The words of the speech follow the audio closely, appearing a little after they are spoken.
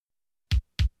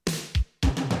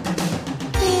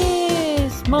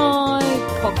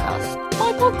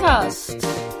podcast.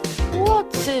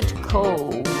 What's it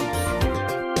called?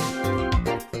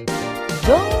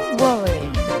 Don't worry,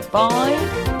 by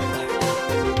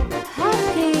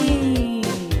Happy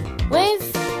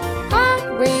with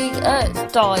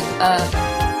Harriet Dyer.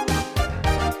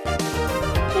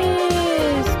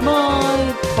 Here's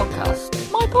my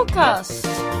podcast. My podcast.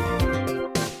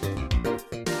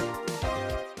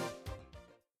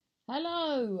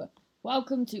 Hello,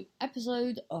 welcome to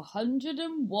episode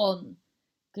 101.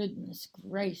 Goodness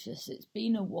gracious, it's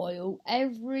been a while.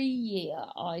 Every year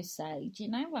I say, do you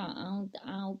know what,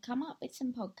 I'll come up with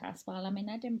some podcasts while I'm in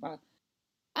Edinburgh.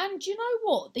 And do you know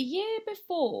what, the year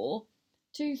before,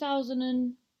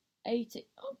 2018,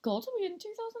 oh God, are we in 2019?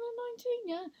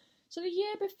 Yeah. So the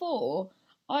year before,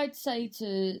 I'd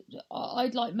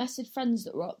like message friends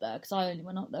that were up there, because I only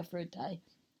went up there for a day.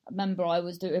 I remember I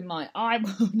was doing my, I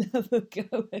will never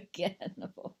go again,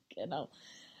 fucking hell.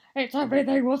 It's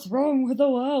everything, what's wrong with the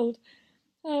world?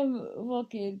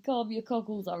 Fucking calm your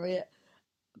cockles, Harriet.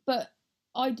 But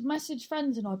I'd message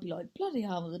friends and I'd be like, bloody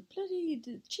hell,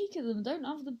 the cheek of them don't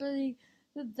have the bloody,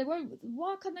 they won't,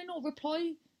 why can they not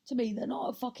reply to me? They're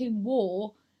not at fucking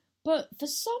war. But for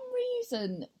some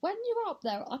reason, when you're up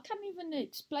there, I can't even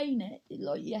explain it.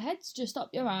 Like, your head's just up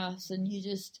your ass and you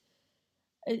just,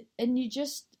 I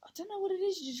don't know what it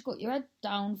is, you just got your head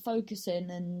down,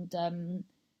 focusing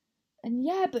and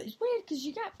yeah, but it's weird because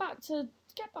you get back to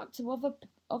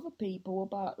other people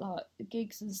about like the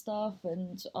gigs and stuff,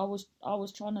 and I was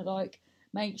trying to like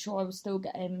make sure I was still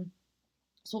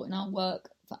sorting out work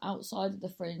for outside of the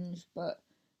Fringe, but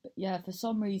yeah, for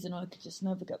some reason I could just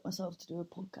never get myself to do a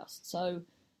podcast. So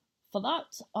for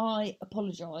that, I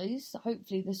apologise.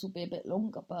 Hopefully this will be a bit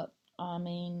longer, but I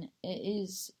mean it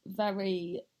is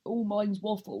very all minds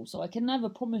waffle, so I can never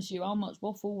promise you how much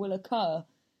waffle will occur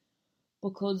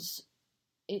because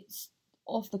it's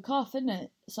off the cuff, isn't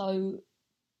it? So,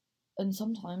 and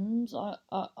sometimes I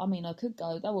mean, I could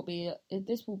go.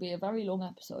 This will be a very long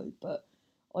episode, but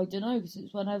I don't know because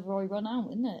it's whenever I run out,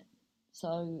 isn't it?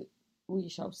 So we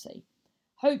shall see.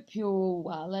 Hope you're all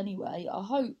well. Anyway, I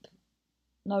hope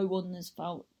no one has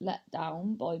felt let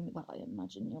down by me. Well, I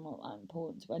imagine you're not that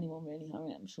important to anyone, really,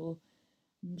 Harriet. I'm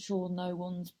sure no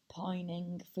one's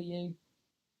pining for you.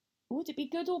 Would it be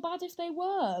good or bad if they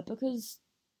were? Because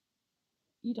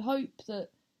you'd hope that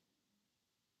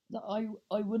I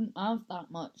wouldn't have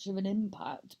that much of an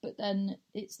impact, but then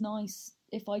it's nice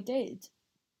if I did.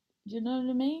 Do you know what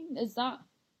I mean? Is that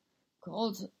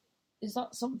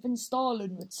something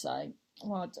Stalin would say?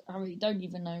 Well, I don't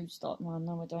even know Stalin. Well,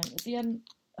 no, I don't. At the end,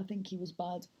 I think he was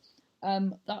bad.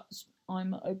 I'm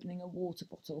opening a water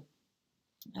bottle,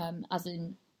 as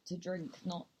in to drink,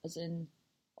 not as in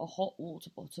a hot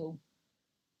water bottle.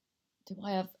 Do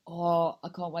I have? Oh, I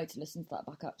can't wait to listen to that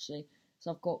back actually. So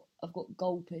I've got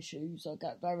gulp issues. I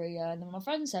get very. And then my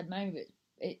friend said maybe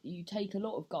you take a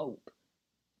lot of gulp,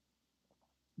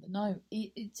 but no,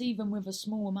 it's even with a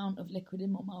small amount of liquid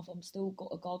in my mouth, I'm still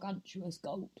got a gargantuous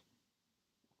gulp.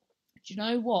 Do you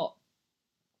know what?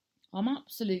 I'm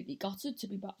absolutely gutted to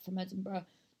be back from Edinburgh.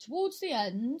 Towards the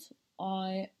end,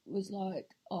 I was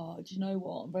like, oh, do you know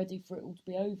what? I'm ready for it all to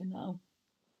be over now.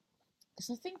 Because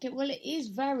I think it is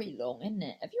very long, isn't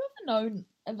it? Have you ever known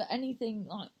of anything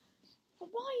like, well,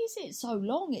 why is it so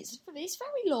long? It's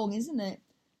very long, isn't it?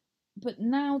 But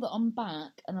now that I'm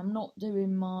back and I'm not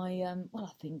doing my, well,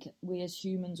 I think we as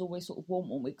humans always sort of want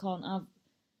what we can't have,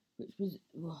 which was,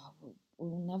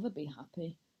 we'll never be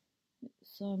happy.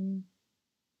 It's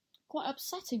quite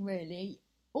upsetting, really.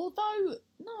 Although,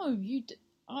 no,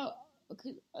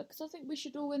 because I think we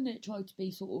should all in it try to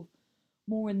be sort of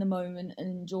more in the moment and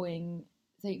enjoying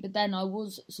things. But then I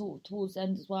was sort of towards the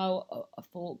end as well. I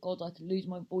thought, God, I could lose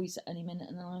my voice at any minute,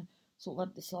 and then I sort of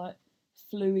had this like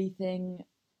flu-y thing.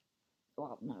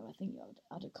 Well, no, I think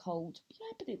I had a cold.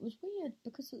 Yeah, but it was weird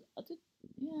because I did.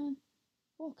 Yeah.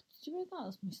 Oh, did you hear that?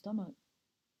 That's my stomach.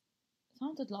 It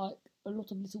sounded like a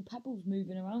lot of little pebbles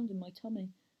moving around in my tummy.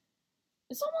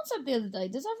 Someone said the other day,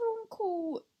 does everyone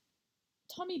call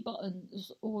tummy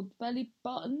buttons or belly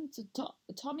buttons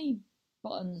tummy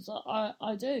buttons?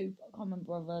 I do. I can't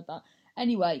remember if I've heard that.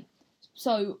 Anyway,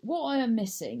 so what I am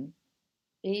missing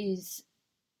is,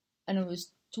 and I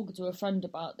was talking to a friend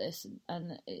about this,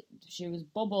 and she was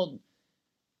bob on.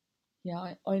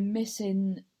 Yeah, I'm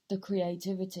missing the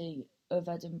creativity of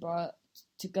Edinburgh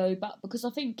to go back, because I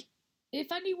think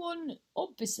if anyone,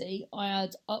 obviously I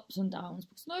had ups and downs,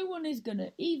 because no one is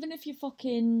gonna, even if you're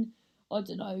fucking, I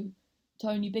don't know,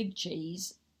 Tony Big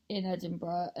Cheese in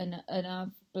Edinburgh and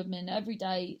have them in every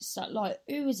day, like,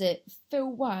 who is it? Phil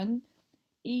Wang.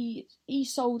 He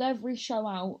sold every show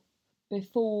out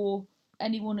before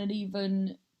anyone had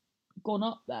even gone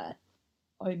up there.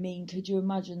 I mean, could you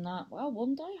imagine that? Well,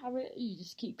 one day, Harriet, you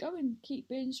just keep going, keep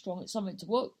being strong. It's something to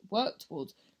work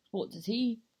towards. What does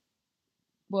he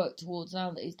work towards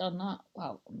now that he's done that?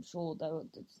 Well, I'm sure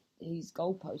his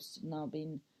goalposts have now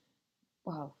been.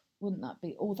 Well, wouldn't that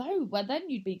be? Although, well, then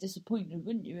you'd be disappointed,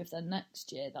 wouldn't you, if then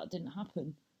next year that didn't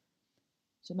happen?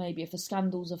 So maybe if a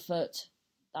scandal's afoot,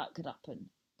 that could happen.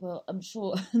 But I'm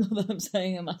sure, not that I'm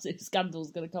saying a massive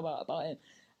scandal's going to come out about him,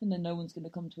 and then no one's going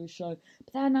to come to his show.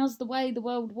 But then, as the way the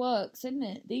world works, isn't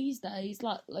it? These days,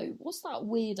 like what's that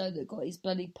weirdo that got his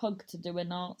bloody pug to do a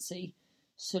Nazi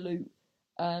salute?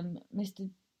 Mr.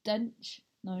 Dench?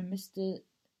 No, Mr.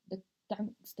 the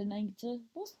Dankstinator?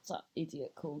 What's that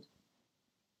idiot called?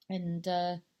 And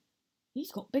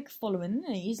he's got big following,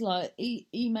 isn't he? He's like,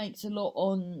 he makes a lot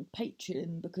on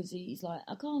Patreon because he's like,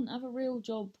 I can't have a real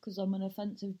job because I'm an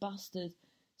offensive bastard.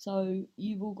 So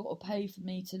you've all got to pay for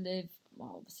me to live.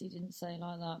 Well, obviously he didn't say it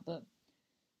like that, but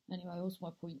anyway, what's my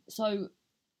point? So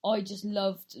I just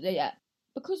loved,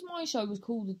 because my show was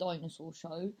called The Dinosaur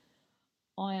Show,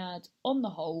 I had, on the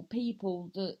whole,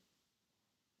 people that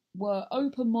were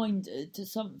open-minded to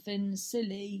something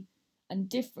silly and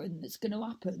different that's going to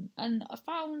happen. And I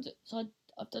found, so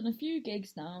I've done a few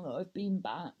gigs now that I've been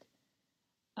back,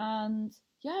 and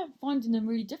yeah, finding them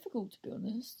really difficult, to be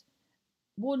honest.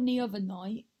 One the other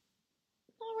night,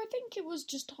 I think it was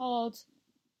just hard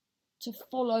to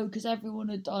follow because everyone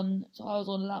had done, so I was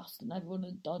on last and everyone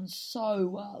had done so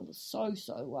well, so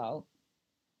well.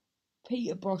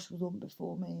 Peter Brosh was on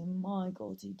before me, and my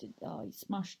God, he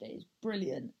smashed it. It's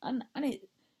brilliant, and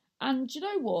you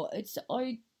know what?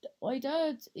 I'd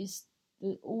heard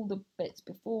all the bits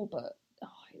before, but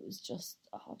it was just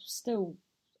I was still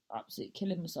absolutely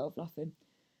killing myself laughing.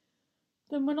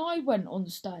 Then when I went on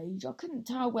stage, I couldn't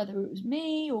tell whether it was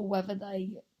me or whether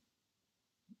they,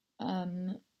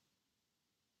 because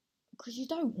you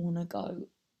don't want to go.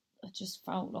 I just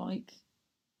felt like,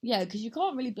 because you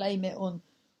can't really blame it on.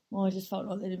 Well, I just felt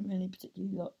like they didn't really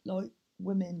particularly like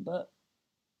women, but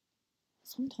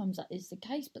sometimes that is the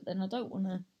case. But then I don't want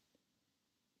to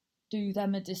do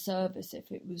them a disservice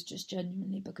if it was just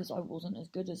genuinely because I wasn't as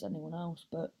good as anyone else.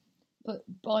 But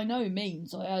by no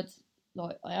means I had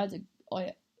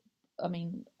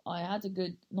a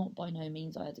good, not by no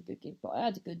means I had a good gig, but I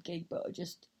had a good gig. But I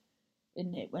just,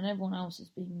 in it, when everyone else has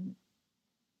been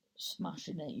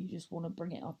smashing it, you just want to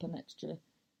bring it up an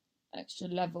extra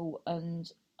level.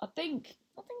 And I think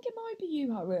it might be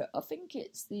you, Harriet. I think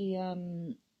it's the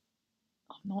I'm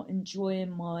not enjoying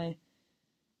my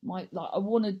like I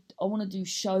want to do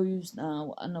shows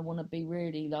now, and I want to be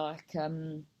really like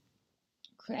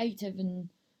creative and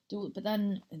do it. But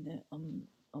then I'm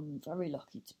very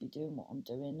lucky to be doing what I'm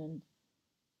doing, and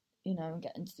and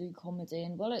getting to do comedy.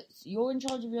 And well, you're in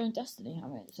charge of your own destiny,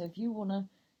 Harriet. So if you wanna,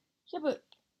 but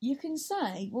you can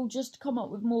say, well, just come up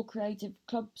with more creative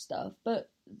club stuff. But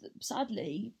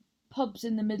sadly, pubs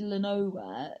in the middle of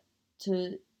nowhere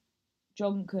to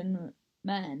drunken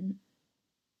men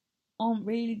aren't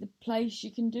really the place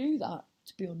you can do that,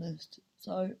 to be honest.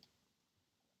 So,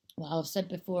 well, I've said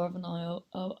before, haven't I?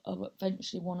 I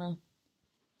eventually want to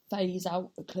phase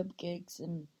out the club gigs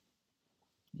and,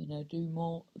 do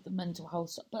more of the mental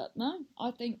health stuff. But no,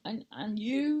 I think, and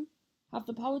you have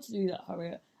the power to do that,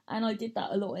 Harriet. And I did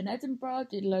that a lot in Edinburgh. I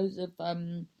did loads of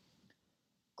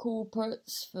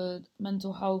corporates for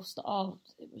mental health stuff.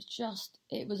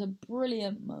 It was a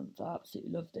brilliant month. I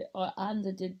absolutely loved it. I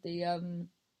did the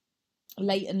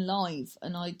Leighton Live,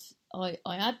 and I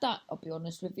had that, I'll be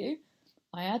honest with you,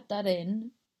 I had that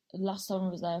in the last time I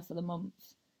was there for the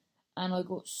month, and I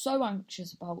got so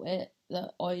anxious about it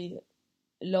that I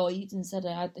lied and said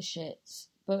I had the shits,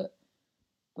 but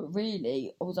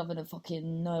really I was having a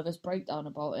fucking nervous breakdown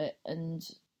about it. And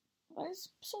it's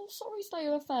sort of sorry state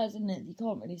of affairs, isn't it? You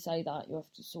can't really say that. You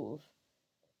have to sort of,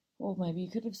 well, maybe you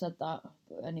could have said that,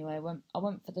 but anyway, I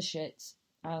went for the shits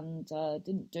and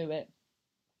didn't do it.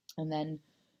 And then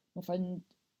my friend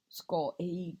Scott,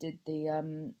 he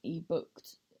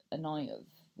booked a night of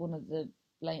one of the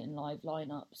Leighton Live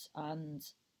lineups, and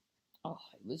it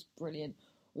was brilliant.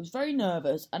 I was very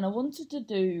nervous, and I wanted to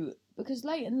do, because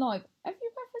Leighton Live, have you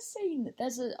ever seen,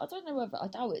 I don't know whether, I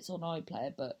doubt it's on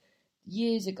iPlayer, but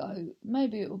years ago,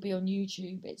 maybe it will be on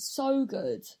YouTube. It's so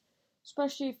good,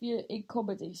 especially if you're in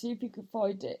comedy. See if you can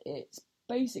find it. It's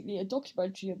basically a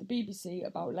documentary of the BBC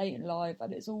about Leighton Live,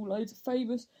 and it's all loads of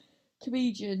famous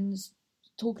comedians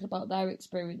talking about their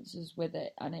experiences with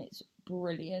it, and it's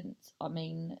brilliant. I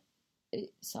mean,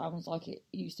 it sounds like it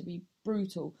used to be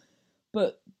brutal,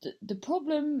 but the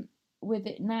problem with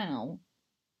it now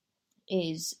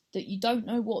is that you don't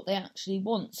know what they actually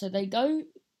want. So they go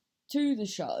to the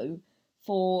show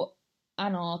for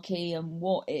anarchy and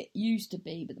what it used to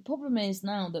be. But the problem is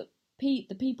now that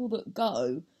the people that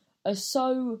go are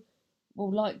so,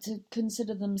 well, like to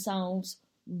consider themselves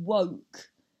woke,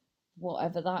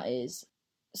 whatever that is.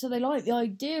 So they like the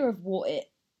idea of what it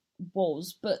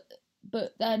was, but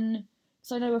then,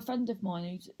 so I know a friend of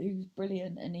mine who's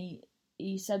brilliant, and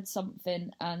he said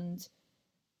something, and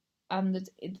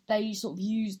they sort of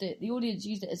used it. The audience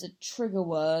used it as a trigger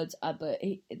word, but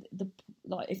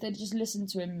if they'd just listened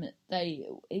to him,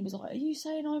 he was like, "Are you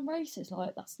saying I'm racist?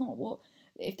 Like, that's not what."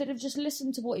 If they'd have just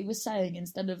listened to what he was saying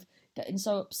instead of getting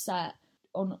so upset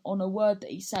on a word that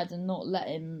he said and not let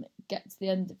him get to the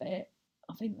end of it,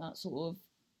 I think that sort of,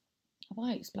 have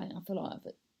I explained? I feel like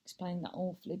I've explained that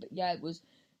awfully, but yeah, it was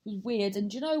weird.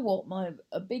 And do you know what?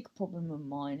 A big problem of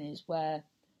mine is where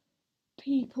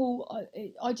people,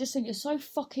 I just think it's so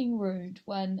fucking rude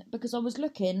because I was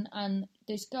looking and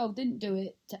this girl didn't do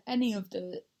it to any of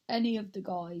the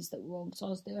guys that were on, because I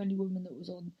was the only woman that was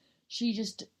on. She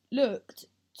just looked,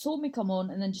 saw me come on,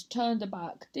 and then just turned her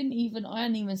back. I hadn't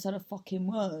even said a fucking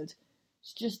word.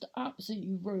 It's just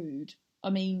absolutely rude. I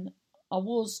mean, I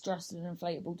was dressed in an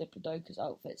inflatable Diplodocus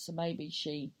outfit, so maybe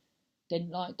she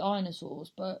didn't like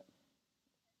dinosaurs, but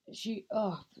she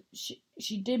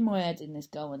did my head in, this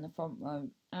girl in the front row.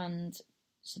 And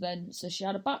so she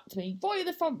had her back to me, right in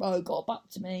the front row, got her back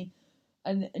to me,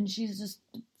 and she's just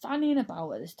fanning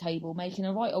about at this table, making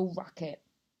a right old racket.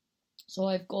 So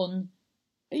I've gone,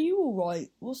 "Are you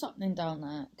alright? What's happening down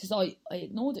there?" Because I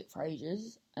ignored it for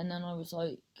ages, and then I was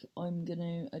like, I'm going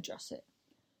to address it.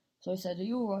 So I said, "Are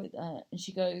you alright there?" And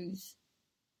she goes,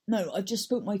 "No, I just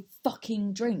spilt my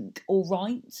fucking drink,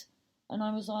 alright?" And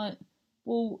I was like,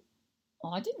 "Well,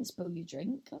 I didn't spill your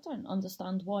drink. I don't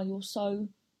understand why you're so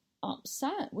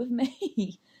upset with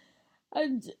me."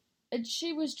 and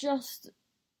she was just,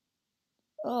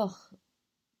 ugh,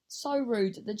 so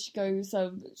rude. Then she goes,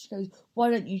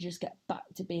 "Why don't you just get back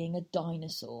to being a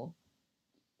dinosaur?"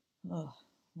 Oh,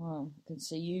 well, I can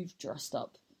see you've dressed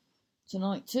up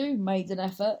tonight too, made an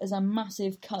effort as a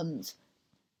massive cunt.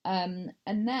 And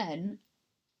then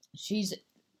she's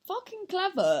fucking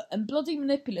clever and bloody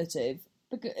manipulative,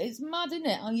 because it's mad, isn't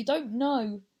it? How you don't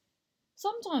know.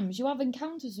 Sometimes you have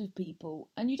encounters with people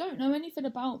and you don't know anything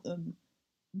about them,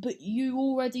 but you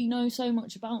already know so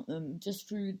much about them just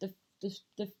through the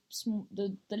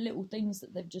little things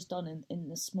that they've just done in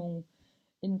the small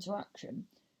interaction.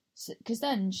 Because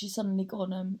then she's suddenly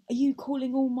gone, "Are you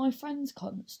calling all my friends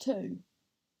cunts too?"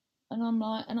 And I'm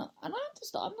like, and I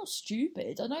understand, I'm not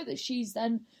stupid. I know that she's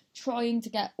then trying to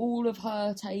get all of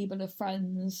her table of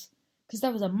friends, because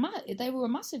they were a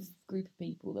massive group of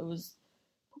people. There was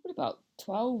probably about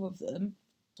 12 of them.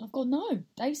 I've gone, "No,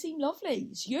 they seem lovely.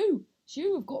 It's you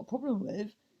I've got a problem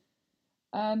with."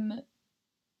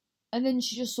 And then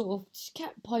she just sort of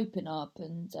kept piping up,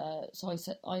 and so I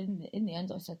said, in the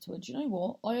end, I said to her, "Do you know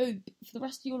what? I hope for the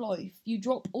rest of your life you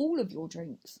drop all of your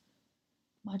drinks."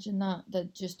 Imagine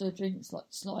that just the drinks like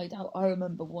slide out. I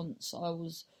remember once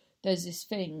there's this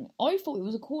thing. I thought it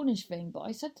was a Cornish thing, but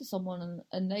I said to someone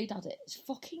and they'd had it. It's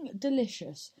fucking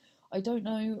delicious. I don't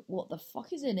know what the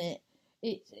fuck is in it.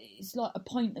 It's like a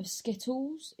pint of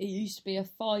Skittles. It used to be a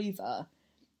 £5,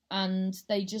 and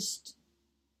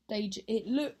it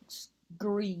looks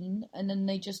green, and then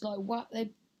they just like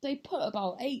they put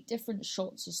about 8 different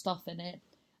shots of stuff in it,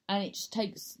 and it just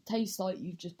tastes like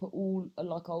you've just put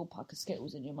like a whole pack of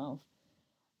Skittles in your mouth.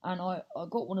 And I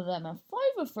got one of them, and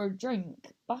 £5 for a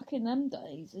drink back in them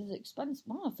days is expensive.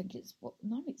 Well, I think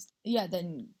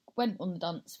then went on the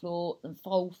dance floor, and the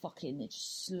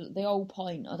whole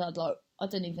pint I'd had, like, I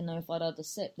didn't even know if I'd had a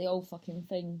sip. The whole fucking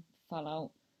thing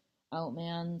fell out my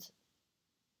hand.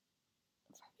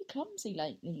 Very clumsy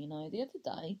lately, you know. The other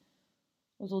day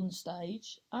I was on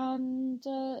stage and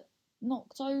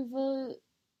knocked over,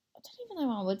 I don't even know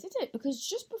how I did it, because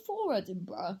just before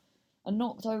Edinburgh I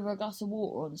knocked over a glass of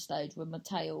water on stage with my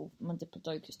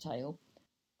Diplodocus tail,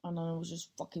 and I was just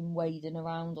fucking wading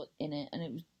around in it,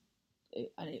 and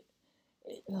it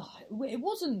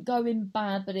wasn't going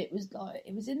bad, but it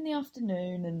was in the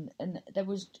afternoon, and it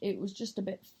was just a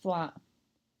bit flat,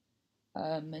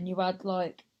 and you had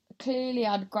clearly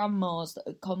had grandmas that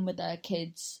had come with their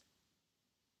kids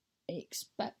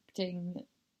expecting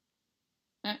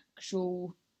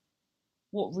actual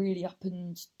what really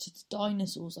happened to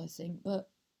dinosaurs, I think. But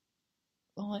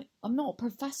I'm not a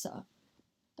professor.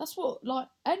 That's what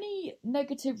any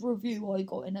negative review I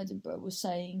got in Edinburgh was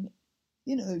saying,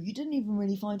 you didn't even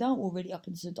really find out what really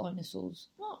happened to the dinosaurs.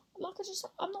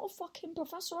 I'm not a fucking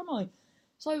professor, am I?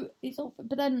 So it's not.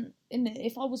 But then,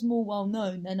 if I was more well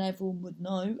known, then everyone would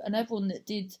know, and everyone that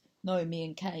did know me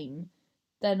and came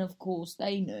then of course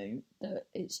they knew that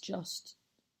it's just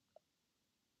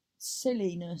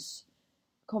silliness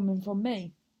coming from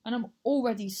me. And I'm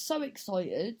already so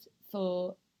excited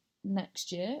for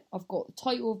next year. I've got the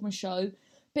title of my show.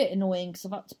 Bit annoying because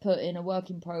I've had to put in a work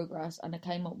in progress, and I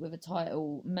came up with a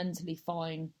title, Mentally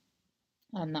Fine,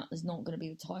 and that is not going to be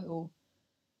the title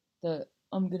that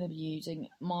I'm going to be using.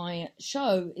 My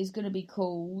show is going to be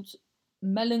called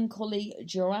Melancholy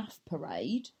Giraffe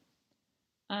Parade,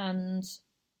 and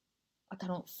I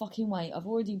cannot fucking wait. I've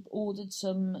already ordered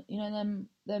some, them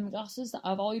glasses that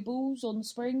have eyeballs on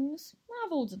springs.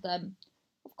 I've ordered them.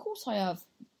 Of course I have.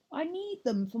 I need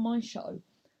them for my show.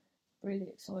 Really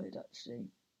excited, actually,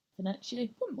 for next year.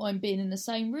 Wouldn't mind being in the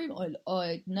same room.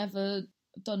 I'd never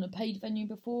done a paid venue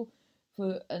before,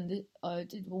 and I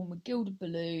did one with Gilded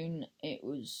Balloon. It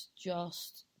was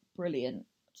just brilliant.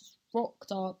 Just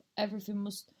rocked up. Everything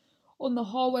was, on the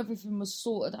whole, everything was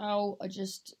sorted out.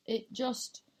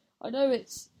 I know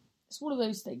it's one of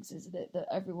those things, isn't it, that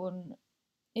everyone,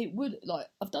 it would, like,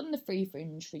 I've done the Free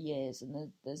Fringe for years,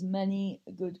 and there's many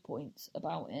good points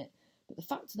about it, but the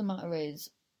fact of the matter is,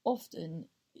 often,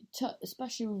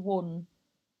 especially with one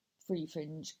Free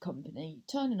Fringe company,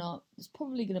 turning up, there's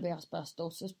probably going to be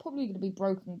asbestos, there's probably going to be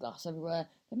broken glass everywhere,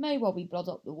 there may well be blood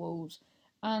up the walls,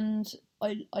 and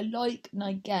I like and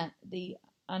I get the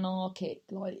anarchic,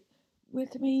 like, we're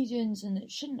comedians, and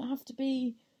it shouldn't have to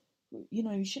be,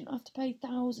 you shouldn't have to pay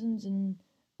thousands and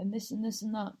this and this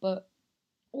and that, but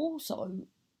also,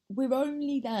 we're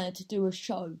only there to do a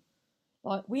show.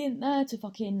 Like, we ain't there to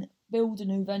fucking build a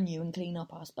new venue and clean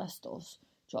up asbestos.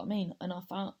 Do you know what I mean? And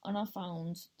I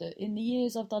found that in the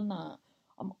years I've done that,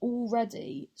 I'm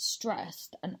already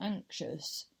stressed and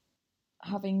anxious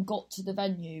having got to the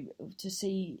venue to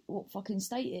see what fucking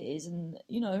state it is. And,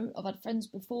 I've had friends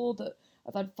before that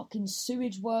have had fucking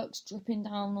sewage works dripping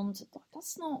down onto...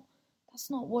 That's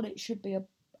not what it should be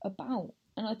about.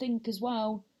 And I think as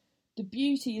well, the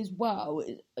beauty as well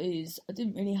is I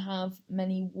didn't really have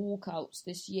many walkouts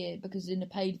this year because in a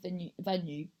paid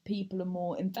venue people are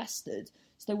more invested.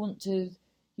 So they want to,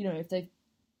 if they've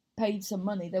paid some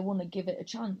money, they want to give it a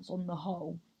chance on the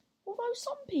whole. Although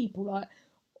some people, like,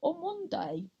 on one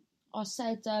day, I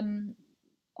said, I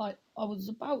was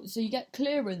about, so you get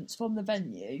clearance from the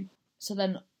venue. So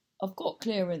then I've got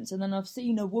clearance, and then I've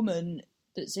seen a woman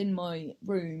that's in my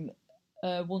room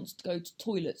wants to go to the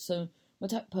toilet. So my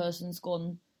tech person's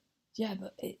gone, yeah,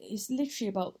 but it's literally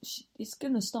about, it's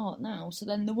going to start now. So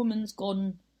then the woman's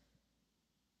gone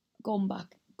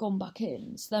back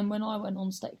in. So then when I went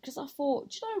on stage, because I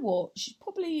thought, do you know what? She's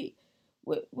probably,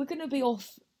 we're going to be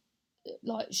off,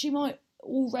 like, she might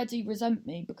already resent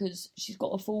me because she's got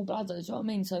a full bladder, do you know what I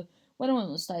mean? So when I went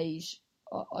on stage,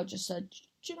 I just said,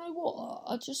 do you know what?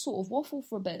 I just sort of waffle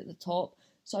for a bit at the top.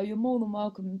 So you're more than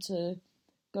welcome to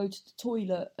go to the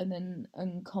toilet and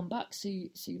come back so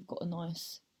you've got a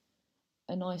nice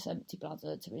empty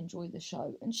bladder to enjoy the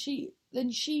show. And she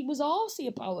was arsey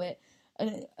about it,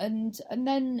 and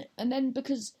then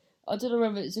because I don't know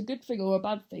whether it's a good thing or a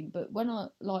bad thing, but when I,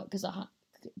 like, because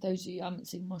those of you who haven't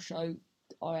seen my show,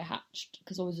 I hatched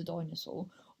because I was a dinosaur.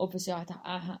 Obviously, I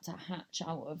had to hatch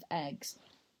out of eggs.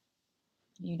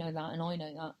 You know that, and I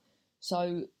know that.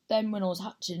 So then when I was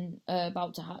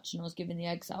about to hatch, and I was giving the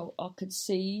eggs out, I could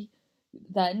see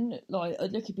then, like,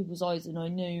 I'd look at people's eyes and I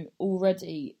knew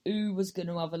already who was going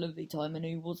to have a lovely time and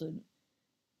who wasn't.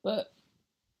 But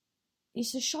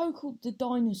it's a show called The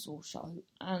Dinosaur Show,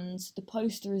 and the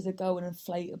poster is a girl in an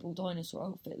inflatable dinosaur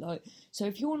outfit. Like, so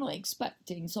if you're not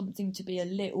expecting something to be a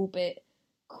little bit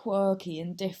quirky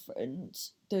and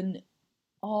different, then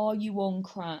are you on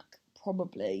crack?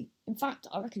 Probably. In fact,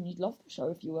 I reckon you'd love the show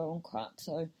if you were on crack.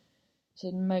 So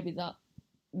maybe that,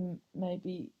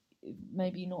 maybe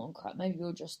you're not on crack. Maybe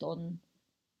you're just on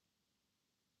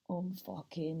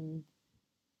fucking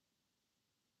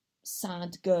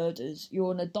sad girders. You're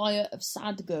on a diet of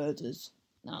sad girders.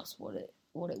 That's what it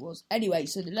was. Anyway,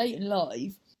 so the late and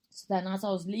live. So then, as I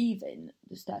was leaving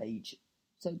the stage,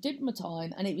 so did my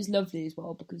time, and it was lovely as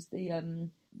well because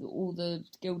all the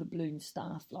Gilded Balloon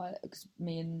staff, like, cause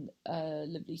me and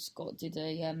lovely Scott did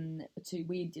a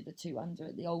 2-hander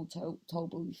at the old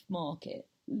Tollbooth Market.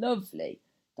 Lovely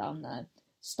down there.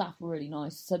 Staff were really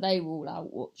nice, so they were all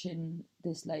out watching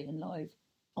this late and live.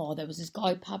 Oh, there was this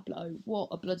guy Pablo. What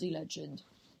a bloody legend!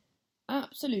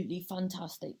 Absolutely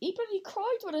fantastic. He bloody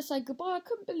cried when I said goodbye. I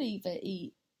couldn't believe it.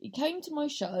 He came to my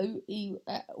show. He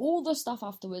all the staff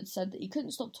afterwards said that he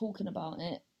couldn't stop talking about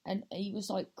it, and he was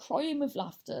like crying with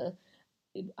laughter,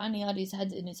 and he had his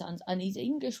head in his hands, and his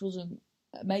English wasn't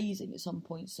amazing at some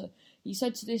point. So he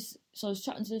said to this. So I was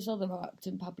chatting to this other act,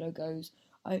 and Pablo goes,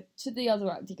 to the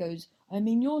other actor, he goes, I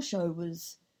mean, your show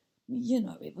was,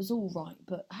 it was all right,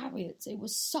 but Harriet's, it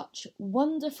was such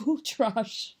wonderful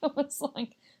trash. I was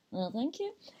like, well, thank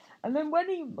you. And then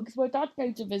because when my dad's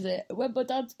going to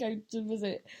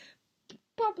visit,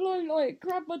 Pablo,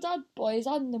 grabbed my dad by his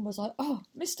hand and was like, oh,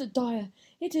 Mr. Dyer,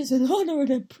 it is an honour and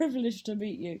a privilege to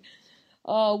meet you.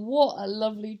 Oh, what a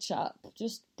lovely chap.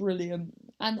 Just brilliant.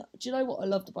 And do you know what I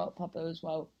loved about Pablo as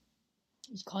well?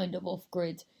 He's kind of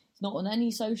off-grid. He's not on any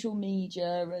social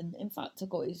media. And, in fact, I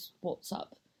got his WhatsApp.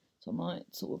 So I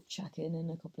might sort of check in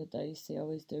a couple of days, see how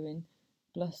he's doing.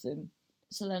 Bless him.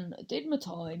 So then I did my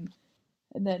time.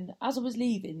 And then, as I was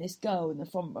leaving, this girl in the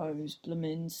front rows,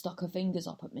 stuck her fingers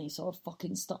up at me. So I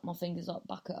fucking stuck my fingers up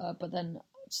back at her. But then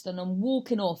I'm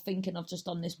walking off thinking I've just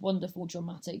done this wonderful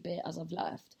dramatic bit as I've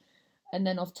left. And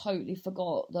then I've totally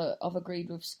forgot that I've agreed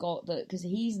with Scott that, because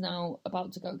he's now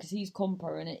about to go, because he's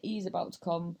compo in it, he's about to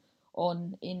come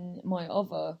on in my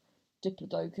other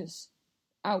Diplodocus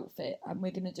outfit. And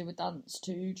we're going to do a dance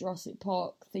to Jurassic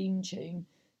Park theme tune.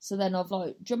 So then I've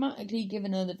dramatically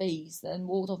given her the V's, then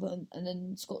walked off, and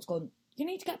then Scott's gone, you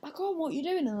need to get back on, what are you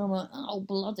doing? And I'm like, oh,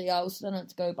 bloody hell. So then I had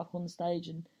to go back on stage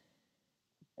and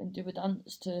do a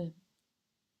dance to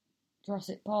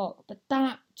Jurassic Park. But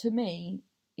that, to me,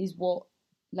 is what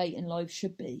late in life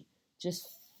should be. Just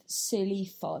silly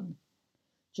fun.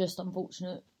 Just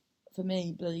unfortunate for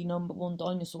me, bloody number one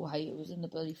dinosaur hater was in the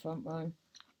bloody front row.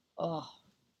 Oh.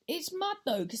 It's mad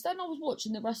though, because then I was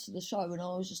watching the rest of the show and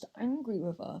I was just angry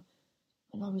with her.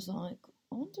 And I was like,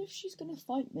 I wonder if she's going to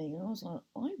fight me. And I was like,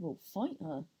 I will fight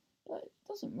her. But it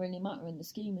doesn't really matter in the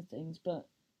scheme of things, but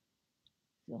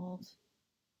God,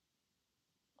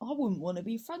 I wouldn't want to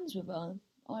be friends with her.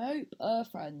 I hope her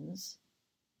friends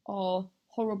are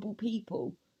horrible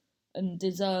people and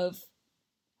deserve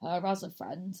her as a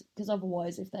friend, because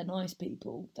otherwise, if they're nice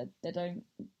people, they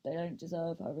don't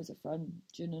deserve her as a friend.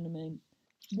 Do you know what I mean?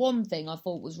 One thing I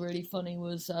thought was really funny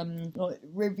was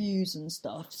reviews and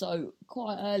stuff. So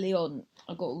quite early on,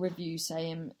 I got a review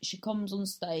saying she comes on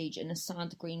stage in a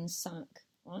sad green sack,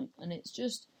 right? And it's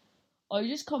just, I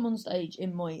just come on stage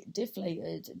in my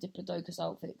deflated Diplodocus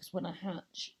outfit, because when I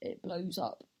hatch, it blows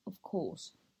up, of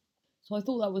course. So I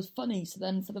thought that was funny. So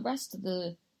then for the rest of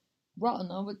the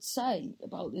run, I would say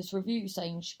about this review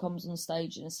saying she comes on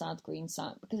stage in a sad green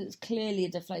sack, because it's clearly a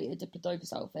deflated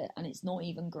Diplodocus outfit and it's not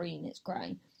even green, it's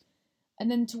grey. And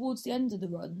then towards the end of the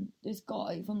run, this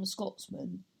guy from the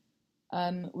Scotsman,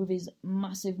 with his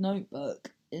massive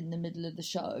notebook in the middle of the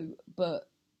show, but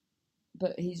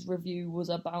his review was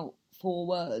about 4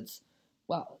 words.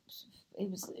 Well, it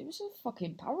was a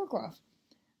fucking paragraph,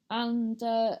 and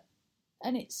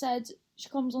it said she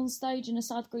comes on stage in a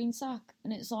sad green sack,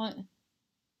 and it's like,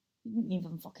 you didn't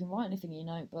even fucking write anything in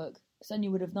your notebook, because then you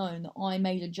would have known that I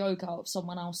made a joke out of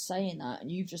someone else saying that,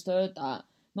 and you've just heard that,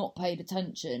 not paid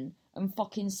attention, and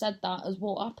fucking said that as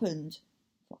what happened.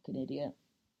 Fucking idiot.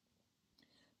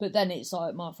 But then it's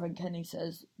like my friend Kenny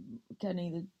says,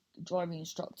 Kenny, the driving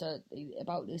instructor,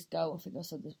 about this girl, I think I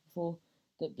said this before,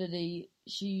 that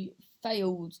she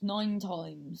failed 9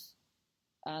 times,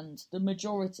 and the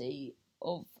majority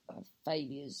of her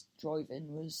failures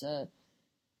driving was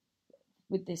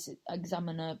with this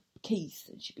examiner Keith,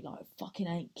 and she'd be like, I fucking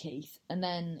hate Keith. And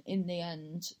then in the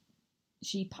end,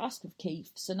 she passed with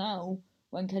Keith. So now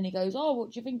when Kenny goes, oh,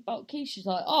 what do you think about Keith? She's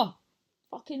like, oh,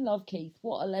 fucking love Keith.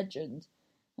 What a legend.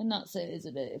 And that's it,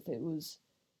 isn't it? If it was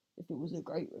a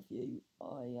great review,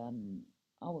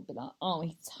 I would be like, oh,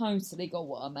 he totally got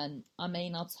what I meant. I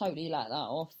mean, I'll totally let that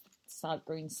off. Sad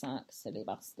green sack, silly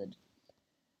bastard.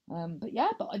 But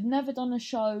I've never done a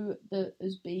show that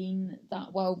has been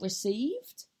that well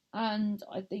received, and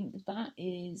I think that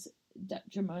is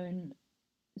detriment.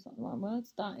 Is that the right word?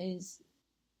 That is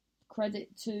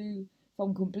credit to, if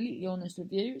I'm completely honest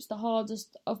with you, it's the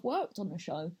hardest I've worked on a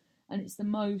show, and it's the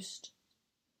most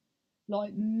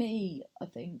like me, I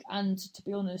think. And to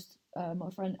be honest, my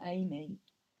friend Amy,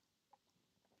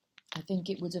 I think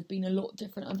it would have been a lot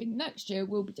different. I think next year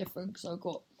will be different, because I've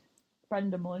got a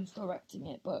friend of mine directing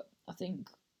it, but I think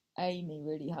Amy,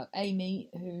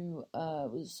 who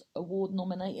was award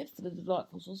nominated for the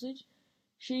Delightful Sausage,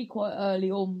 she quite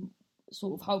early on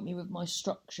sort of helped me with my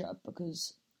structure,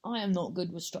 because I am not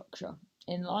good with structure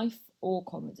in life or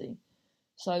comedy.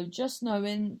 So just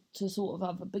knowing to sort of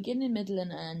have a beginning, middle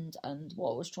and end, and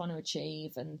what I was trying to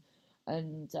achieve, and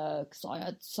because I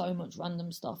had so much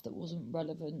random stuff that wasn't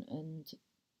relevant, and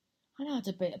I had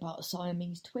a bit about a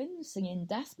Siamese twins singing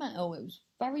death metal. It was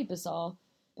very bizarre,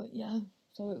 but yeah.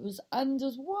 So it was, and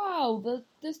as well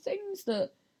the things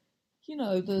that, you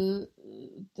know, the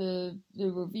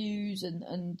reviews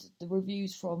and the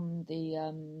reviews from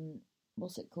the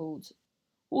what's it called?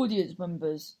 Audience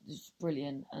members. It's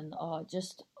brilliant, and I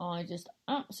just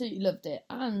absolutely loved it.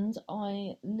 And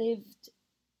I lived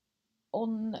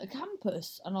on a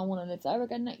campus, and I want to live there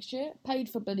again next year. Paid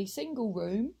for bloody single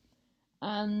room,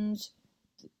 and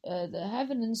the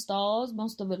heaven and stars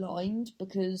must have aligned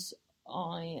because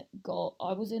I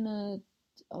was in a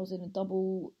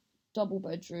double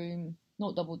bedroom,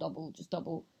 not double, just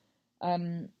double.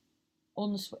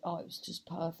 On the oh, it was just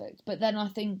perfect. But then I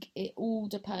think it all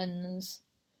depends,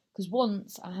 because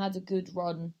once I had a good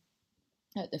run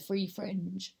at the Free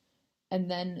Fringe,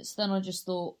 and then I just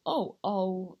thought,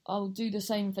 oh, I'll do the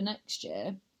same for next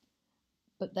year.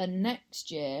 But then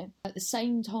next year, at the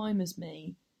same time as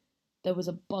me, there was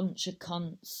a bunch of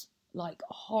cunts, like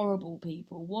horrible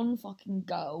people. One fucking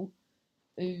girl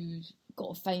who's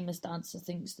got a famous dad, so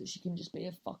thinks that she can just be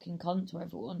a fucking cunt to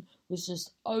everyone, was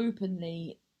just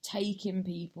openly taking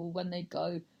people when they'd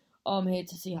go, oh, I'm here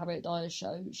to see Harriet Dyer's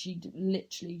show. She'd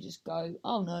literally just go,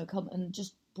 oh no, come, and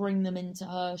just bring them into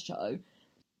her show.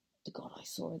 The God, I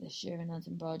saw her this year in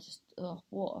Edinburgh. Just, oh,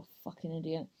 what a fucking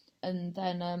idiot. And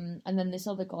then this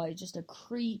other guy, just a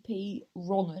creepy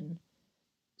wrong'un.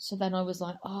 So then I was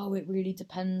like, oh, it really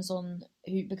depends on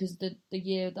who, because the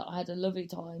year that I had a lovely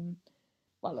time,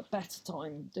 well, a better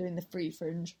time doing the Free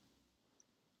Fringe,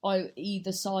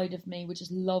 either side of me were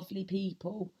just lovely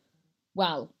people.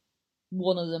 Well,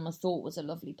 one of them I thought was a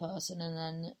lovely person, and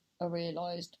then I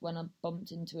realised when I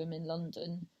bumped into him in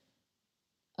London,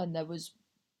 and there was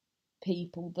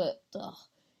people that,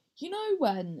 you know,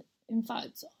 when, in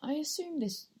fact, I assume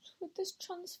would this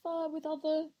transfer with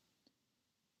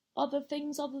other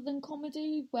things other than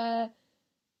comedy, where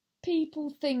people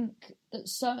think that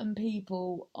certain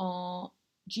people are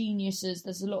geniuses,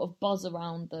 there's a lot of buzz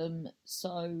around them,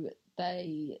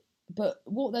 but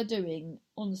what they're doing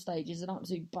on stage is an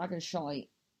absolute bag of shite,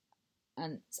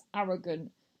 and it's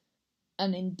arrogant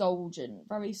and indulgent,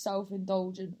 very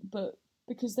self-indulgent, but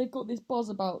because they've got this buzz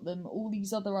about them, all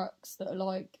these other acts that are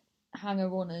like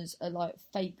hanger-oners are like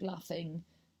fake laughing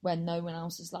when no one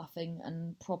else is laughing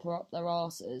and proper up their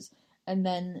arses. And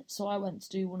then, so I went to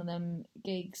do one of them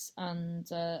gigs, and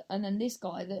then this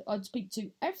guy that I'd speak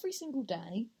to every single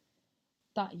day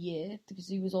that year, because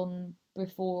he was on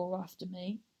before or after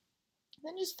me,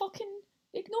 then just fucking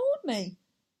ignored me.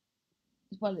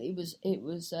 Well, it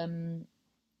was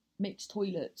mixed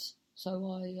toilets, so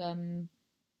I'm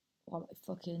like,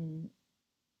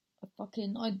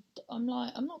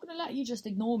 I'm not gonna let you just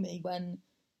ignore me when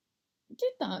I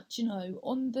did that, you know,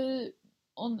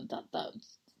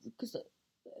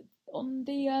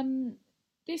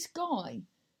 this guy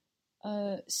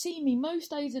see me most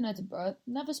days in Edinburgh,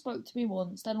 never spoke to me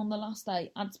once, then on the last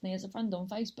day adds me as a friend on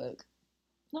Facebook.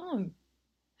 No.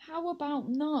 How about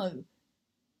no?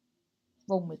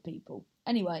 Wrong with people.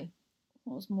 Anyway,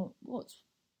 what's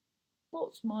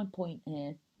my point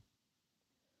here?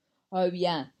 Oh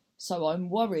yeah, so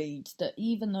I'm worried that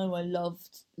even though I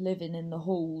loved living in the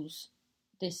halls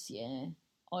this year,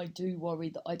 I do worry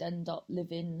that I'd end up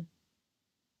living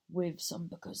with some,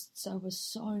 because there were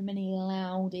so many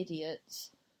loud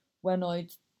idiots when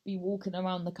I'd be walking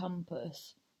around the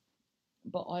campus.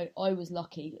 But I was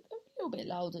lucky, a little bit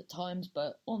loud at times,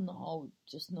 but on the whole,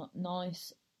 just not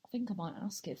nice. I think I might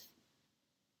ask if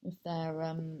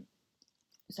they're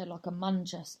is there like a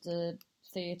Manchester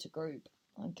theatre group.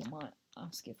 I think I might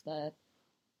ask if they're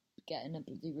getting a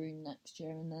bloody room next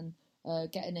year, and then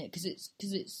getting it, because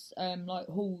it's like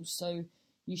halls, so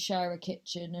you share a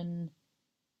kitchen, and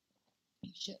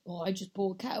I just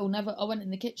bought a kettle. I went in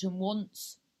the kitchen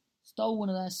once, stole one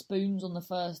of their spoons on the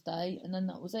first day, and then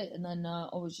that was it. And then I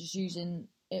was just using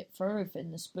it for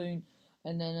everything, the spoon.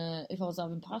 And then if I was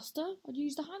having pasta, I'd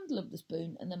use the handle of the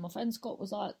spoon. And then my friend Scott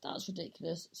was like, that's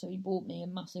ridiculous. So he bought me a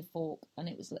massive fork, and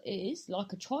it is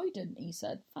like a trident, he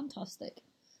said. Fantastic.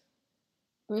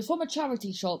 But it was from a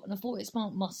charity shop, and I thought it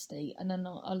smelled musty. And then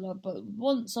but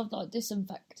once I've like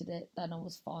disinfected it, then I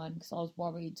was fine, because I was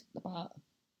worried about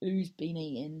who's been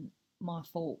eating my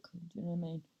fork. Do you know what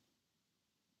I mean?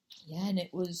 Yeah, and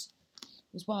it was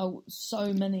as well,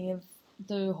 so many of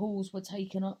the halls were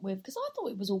taken up with, because I thought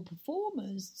it was all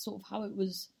performers, sort of how it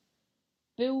was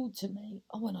billed to me.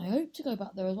 Oh, and I hope to go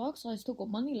back there as well, because I still got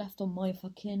money left on my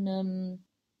fucking on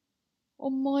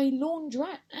my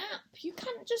laundrette app. You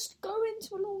can't just go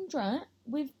into a laundrette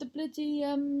with the bloody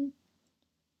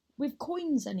with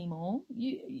coins anymore.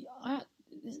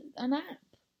 An app.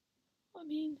 I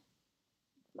mean,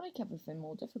 make everything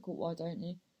more difficult, why don't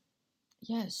you?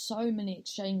 Yeah, so many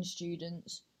exchange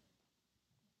students.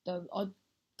 Though I'd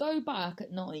go back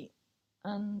at night,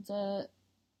 and the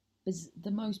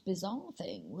most bizarre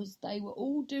thing was they were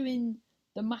all doing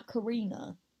the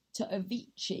Macarena to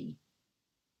Avicii.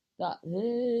 That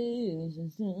doing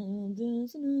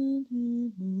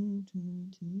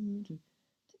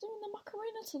the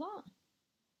Macarena to that.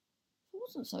 If I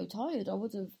wasn't so tired, I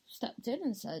would have stepped in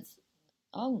and said,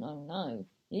 "Oh no,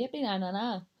 yippee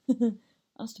na."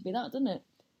 Has to be that, doesn't it?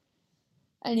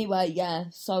 Anyway, yeah.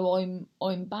 So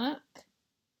I'm back,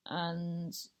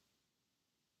 and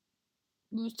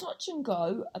it was touch and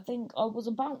go. I think I was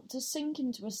about to sink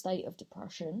into a state of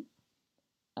depression.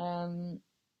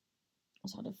 I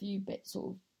had a few bits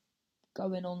sort of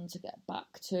going on to get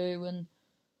back to, and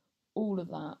all of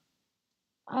that.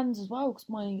 And as well, because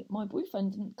my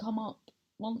boyfriend didn't come up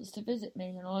once to visit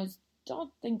me, and I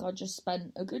think I just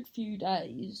spent a good few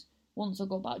days, once I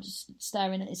got back, just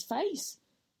staring at his face.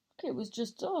 It was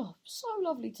just, so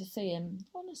lovely to see him.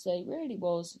 Honestly, it really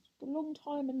was. It's a long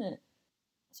time, isn't it?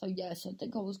 So yes, I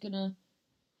think I was going to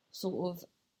sort of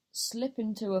slip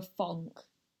into a funk.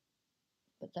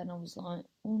 But then I was like,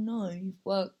 oh no,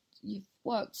 you've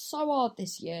worked so hard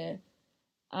this year,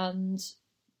 and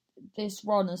this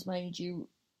run has made you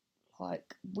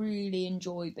like really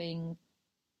enjoy being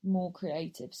more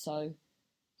creative, so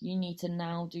you need to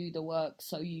now do the work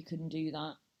so you can do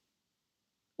that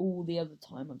all the other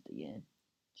time of the year.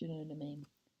 Do you know what I mean?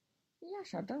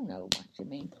 Yes, I don't know what you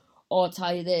mean. I'll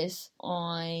tell you this,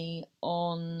 when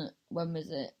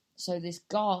was it? So this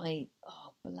guy,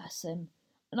 oh bless him,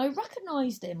 and I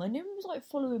recognised him. I knew he was like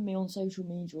following me on social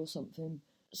media or something.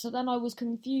 So then I was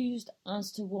confused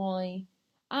as to why,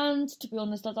 and to be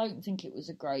honest, I don't think it was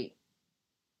a great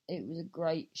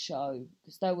show,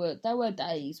 because there were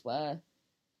days where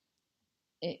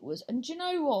it was, and do you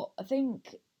know what? I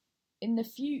think in the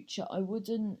future I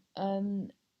wouldn't.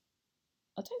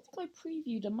 I don't think I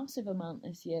previewed a massive amount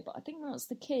this year, but I think that's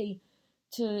the key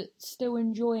to still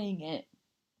enjoying it,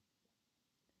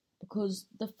 because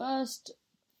the first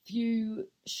few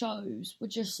shows were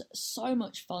just so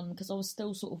much fun because I was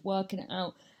still sort of working it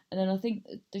out, and then I think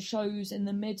the shows in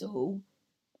the middle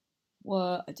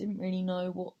were, I didn't really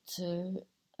know what to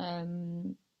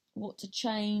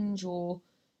change,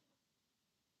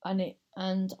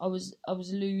 and I was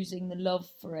losing the love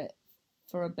for it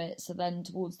for a bit. So then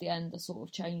towards the end I sort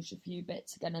of changed a few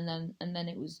bits again, and then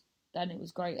it was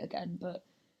great again. But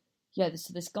yeah,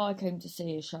 this guy came to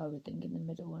see a show, I think, in the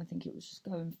middle, and I think it was just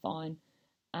going fine,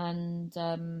 and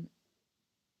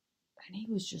he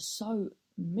was just so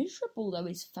miserable though,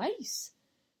 his face.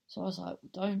 So I was like,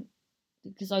 don't,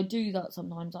 because I do that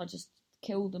sometimes. I just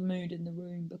kill the mood in the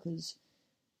room, because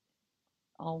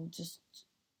I'll just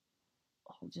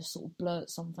sort of blurt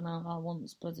something out. I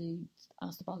once bloody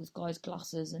asked about this guy's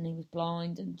glasses, and he was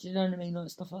blind, and do you know what I mean, like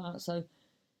stuff like that. So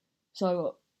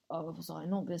I was like,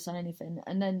 not gonna say anything,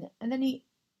 and then he,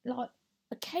 like,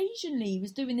 occasionally he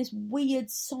was doing this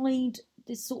weird side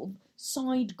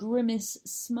grimace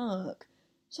smirk.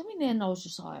 So in the end, I was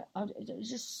just like, I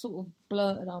just sort of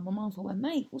blurted out my mouth. I went,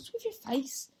 mate, what's with your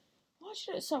face? Why do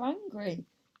you look so angry?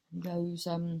 And he goes,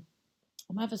 I'm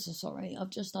ever so sorry. I've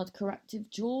just had corrective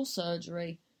jaw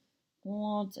surgery.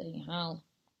 Bloody hell.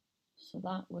 So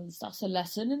that's a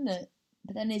lesson, isn't it?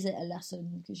 But then is it a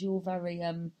lesson? Because you're very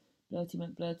Blurty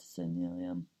McBlurterson. Yeah, I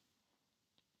am.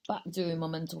 Back doing my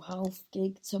mental health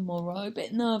gig tomorrow. A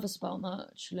bit nervous about that,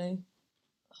 actually.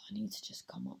 I need to just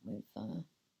come up with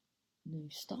new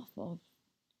stuff. I've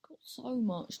got so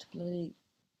much to bloody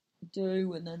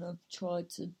do, and then I've tried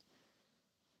to,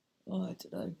 I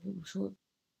don't know, I'm sure.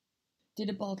 Did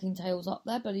a Barking Tales up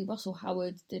there, Bloody Russell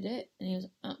Howard did it, and he was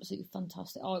absolutely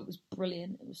fantastic. Oh, it was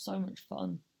brilliant. It was so much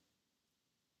fun.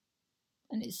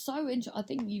 And it's so interesting. I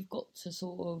think you've got to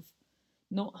sort of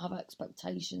not have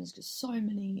expectations, because so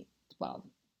many, well,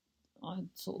 I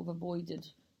sort of avoided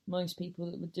most people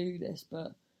that would do this,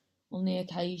 but on the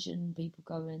occasion, people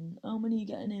going, oh, when are you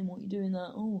getting in? What are you doing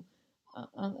that? Oh,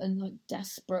 and like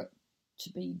desperate to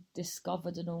be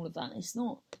discovered and all of that. It's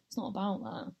not about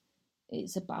that.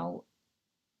 It's about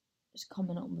just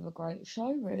coming up with a great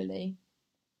show, really.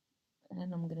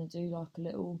 And I'm going to do like a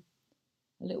little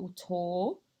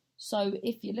tour. So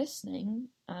if you're listening,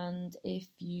 and if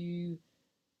you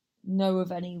know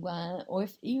of anywhere, or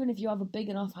even if you have a big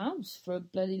enough house for a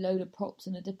bloody load of props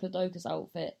and a Diplodocus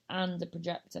outfit and a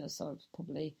projector, so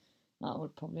that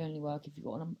would probably only work if you've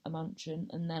got a mansion,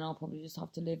 and then I'll probably just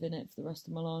have to live in it for the rest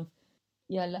of my life.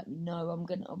 Yeah, let me know.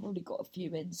 I've already got a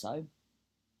few in, so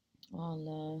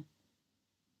I'll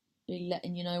be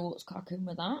letting you know what's cracking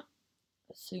with that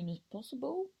as soon as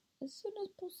possible.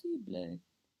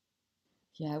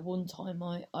 Yeah, one time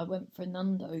I went for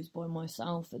Nando's by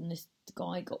myself, and this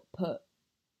guy got put,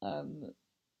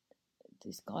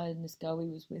 this guy and this girl he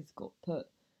was with got put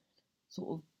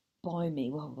sort of by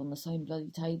me, well, on the same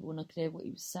bloody table, and I could hear what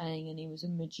he was saying, and he was a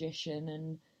magician,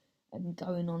 and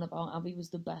going on about how he was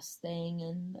the best thing,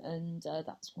 and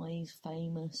that's why he's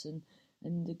famous, and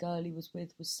the girl he was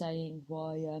with was saying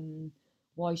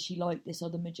why she liked this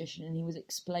other magician, and he was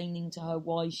explaining to her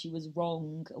why she was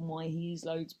wrong and why he's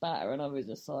loads better, and I was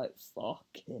just like,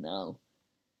 fucking hell,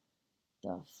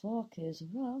 the fuck is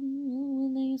wrong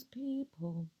with these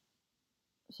people?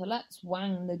 So let's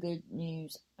wang the good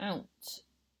news out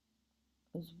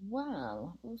as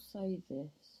well. I will say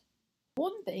this.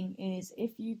 One thing is,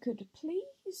 if you could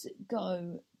please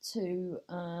go to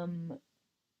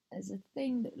there's a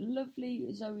thing that lovely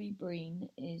Zoe Breen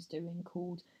is doing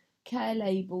called Care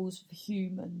Labels for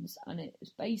Humans, and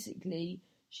it's basically,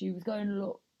 she was going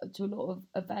to a lot of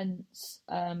events,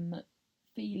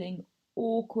 feeling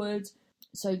awkward.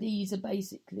 So these are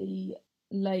basically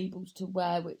labels to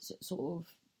wear which sort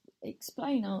of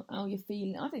explain how you're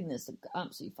feeling. I think that's an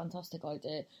absolutely fantastic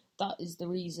idea. That is the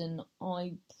reason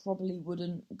I probably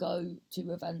wouldn't go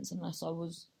to events unless I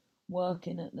was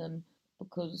working at them,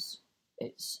 because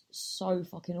it's so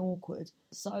fucking awkward.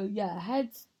 So yeah,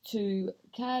 head to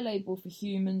Care Label for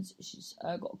Humans. She's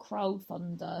got a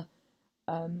crowdfunder,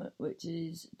 which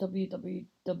is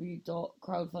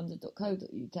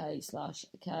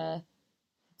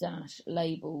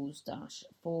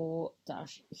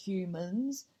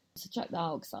www.crowdfunder.co.uk/care-labels-for-humans. So check that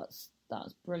out, because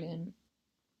that's brilliant.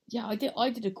 Yeah, I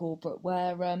did a corporate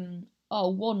where one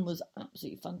was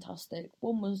absolutely fantastic,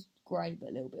 one was great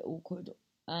but a little bit awkward,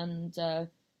 and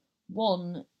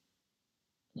one,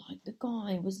 like, the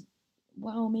guy was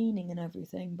well-meaning and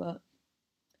everything, but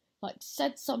like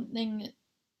said something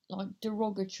like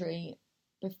derogatory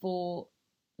before,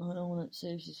 I don't want to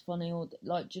say if she's funny or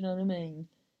like, do you know what I mean?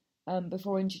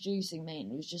 Before introducing me,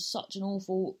 and it was just such an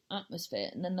awful atmosphere.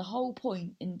 And then the whole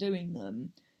point in doing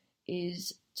them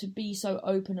is to be so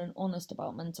open and honest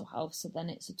about mental health, so then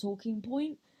it's a talking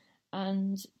point.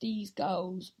 And these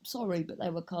girls, sorry, but they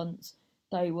were cunts.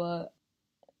 They were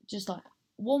just like,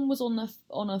 one was on her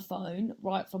phone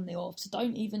right from the off, so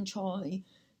don't even try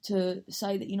to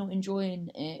say that you're not enjoying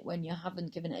it when you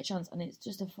haven't given it a chance. And it's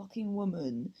just a fucking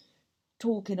woman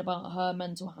talking about her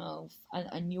mental health,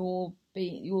 and you're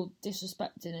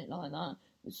disrespecting it like that.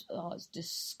 It's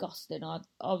disgusting. I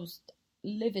was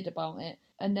livid about it.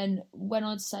 And then when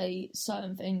I'd say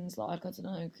certain things like, I don't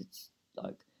know,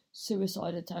 like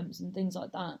suicide attempts and things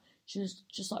like that, she was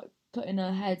just like putting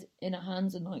her head in her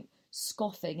hands and like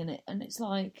scoffing, and it's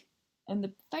like, and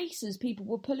the faces people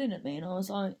were pulling at me, and I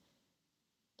was like,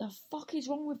 the fuck is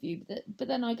wrong with you? But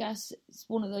then I guess it's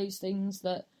one of those things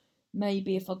that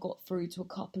maybe if I got through to a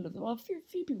couple of them, well, a few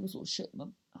people sort of shook my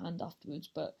hand afterwards,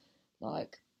 but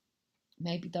like,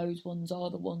 maybe those ones are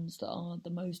the ones that are the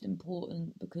most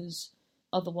important, because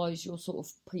otherwise you're sort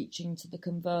of preaching to the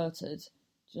converted.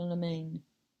 Do you know what I mean?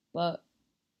 But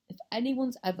if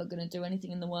anyone's ever going to do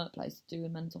anything in the workplace to do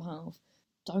with mental health,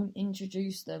 don't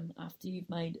introduce them after you've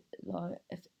made, like,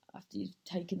 after you've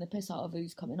taken the piss out of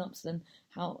who's coming up to them.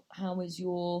 How is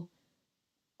your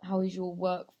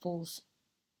workforce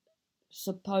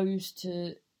supposed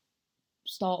to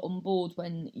start on board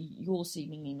when you're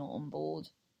seemingly not on board?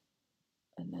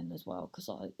 And then as well, because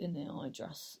I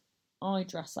dress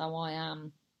how I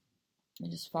am. I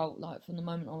just felt like from the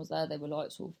moment I was there, they were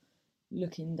like sort of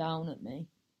looking down at me.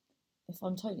 If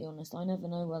I'm totally honest, I never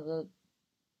know whether,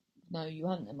 no, you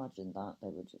hadn't imagined that. They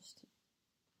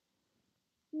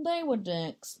were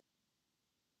dicks.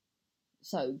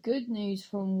 So, good news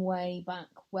from way back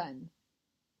when.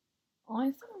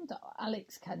 I found out,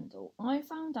 Alex Kendall, I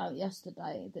found out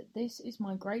yesterday that this is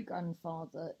my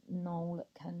great-grandfather, Noel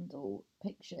Kendall,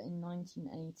 picture in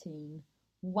 1918.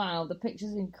 Wow, the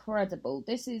picture's incredible.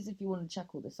 This is, if you want to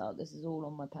check all this out, this is all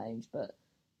on my page, but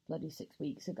bloody 6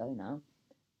 weeks ago now.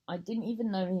 I didn't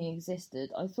even know he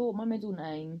existed. I thought my middle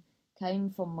name came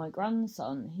from my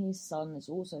grandson. His son is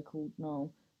also called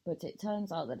Noel, but it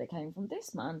turns out that it came from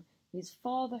this man, his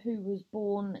father, who was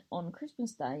born on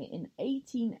Christmas Day in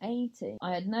 1880.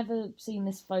 I had never seen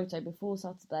this photo before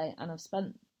Saturday, and I've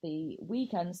spent the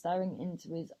weekend staring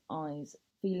into his eyes,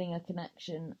 feeling a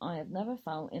connection I have never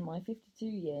felt in my 52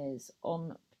 years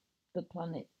on the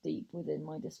planet deep within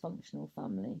my dysfunctional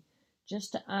family.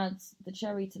 Just to add the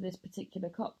cherry to this particular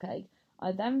cupcake,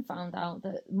 I then found out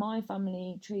that my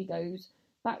family tree goes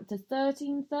back to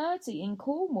 1330 in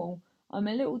Cornwall. I'm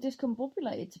a little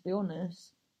discombobulated, to be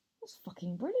honest. That's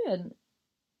fucking brilliant.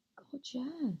 God,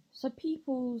 yeah. So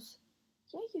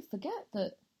you forget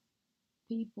that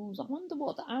I wonder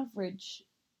what the average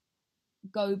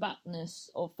go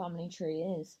backness of family tree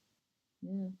is.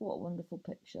 Yeah, what a wonderful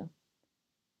picture.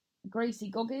 Gracie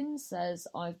Goggins says,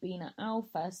 I've been at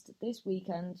Owlfest this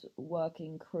weekend,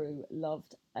 working crew,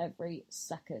 loved every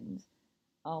second.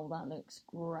 Oh, that looks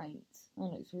great. That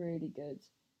looks really good.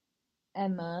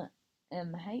 Emma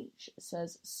MH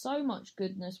says, so much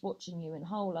goodness watching you in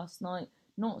Hull last night.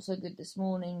 Not so good this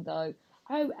morning, though.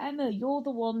 Oh, Emma, you're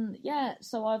the one. Yeah,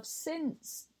 so I've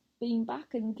since been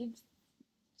back and done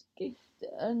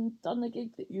the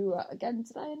gig that you were at again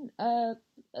today at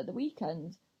the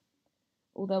weekend.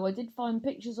 Although I did find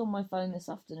pictures on my phone this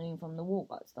afternoon from the walk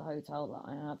back to the hotel that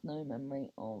I have no memory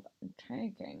of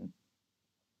taking.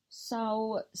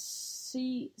 So,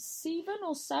 Seven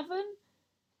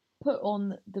put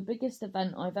on the biggest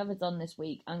event I've ever done this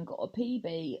week and got a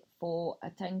PB for a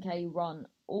 10k run.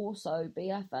 Also,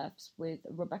 BFFs with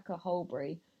Rebecca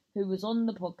Holbury, who was on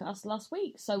the podcast last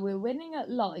week. So we're winning at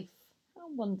life. How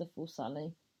wonderful,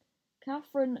 Sally.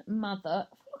 Catherine Mather.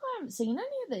 I feel like I haven't seen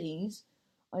any of these.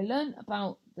 I learnt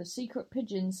about the secret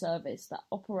pigeon service that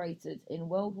operated in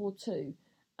World War II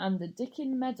and the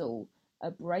Dickin Medal,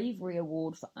 a bravery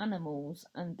award for animals,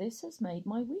 and this has made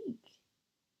my week.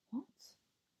 What?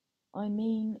 I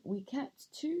mean, we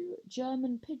kept 2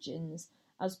 German pigeons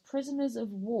as prisoners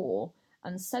of war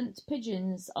and sent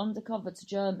pigeons undercover to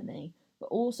Germany, but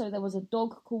also there was a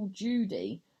dog called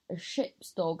Judy, a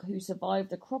ship's dog who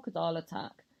survived a crocodile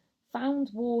attack,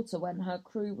 found water when her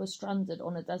crew was stranded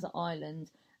on a desert island,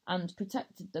 and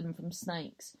protected them from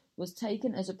snakes, was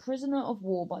taken as a prisoner of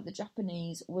war by the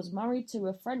Japanese, was married to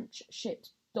a French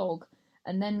ship's dog,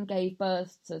 and then gave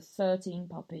birth to 13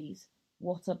 puppies.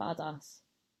 What a badass.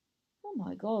 Oh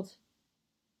my god.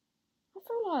 I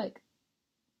feel like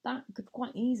that could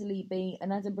quite easily be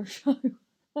an Edinburgh show.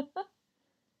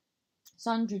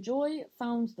 Sandra Joy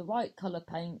found the right colour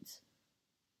paint.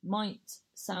 Might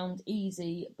sound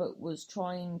easy, but was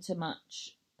trying to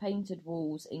match painted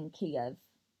walls in Kiev.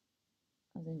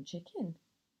 As in chicken.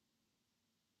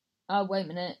 Oh, wait a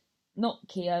minute. Not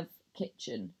Kiev,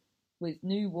 kitchen. With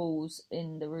new walls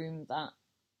in the room that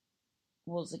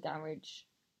was a garage.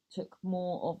 Took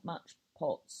more of match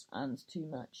pots and too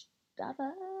much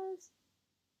dabbers.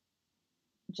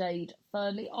 Jade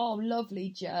Furley. Oh, lovely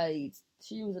Jade.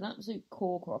 She was an absolute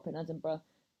corker up in Edinburgh.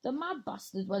 The mad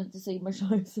bastard went to see my show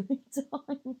 3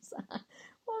 times. Why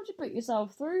would you put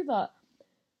yourself through that?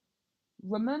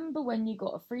 Remember when you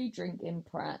got a free drink in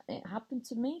Pret? It happened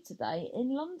to me today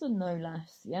in London, no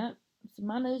less. Yeah, it's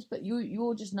manners, but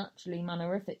you're just naturally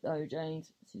mannerific though, Jade.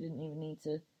 So you didn't even need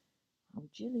to. Oh,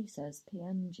 Julie says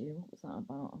PM'd you. What was that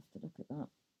about? I'll have to look at that.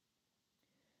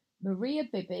 Maria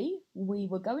Bibby, we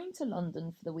were going to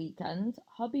London for the weekend.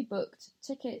 Hubby booked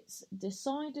tickets,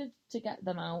 decided to get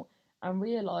them out, and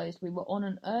realised we were on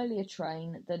an earlier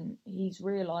train than he's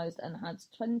realised and had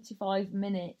 25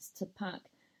 minutes to pack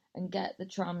and get the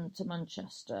tram to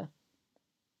Manchester.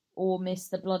 Or miss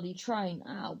the bloody train.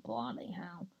 Oh, bloody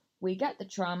hell. We get the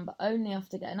tram, but only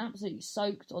after getting absolutely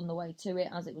soaked on the way to it,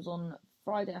 as it was on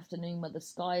Friday afternoon where the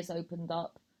skies opened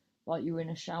up like you were in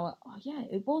a shower. Oh yeah,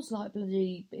 it was like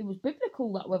bloody, it was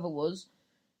biblical, that weather was.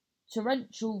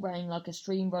 Torrential rain like a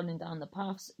stream running down the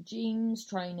paths, jeans,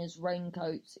 trainers,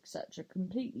 raincoats, etc.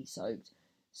 completely soaked.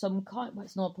 Some kind, well,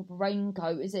 it's not a proper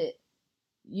raincoat, is it?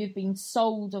 You've been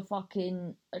sold a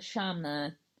sham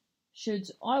there.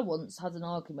 I once had an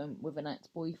argument with an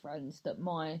ex-boyfriend that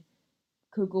my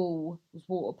Kugel was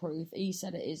waterproof. He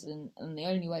said it isn't, and the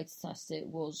only way to test it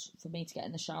was for me to get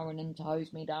in the shower and him to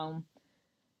hose me down.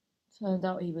 Turned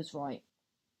out he was right.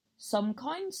 Some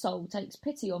kind soul takes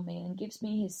pity on me and gives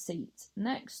me his seat.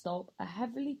 Next stop, a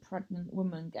heavily pregnant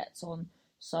woman gets on,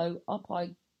 so up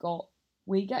I got.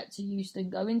 We get to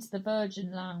Euston, go into the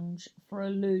Virgin Lounge for a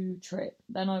loo trip.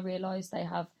 Then I realise they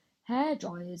have hair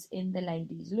dryers in the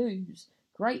ladies' loos.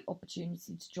 Great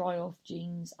opportunity to dry off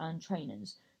jeans and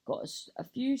trainers. Got a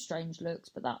few strange looks,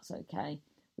 but that's okay.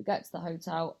 We get to the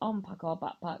hotel, unpack our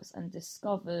backpacks, and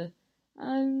discover,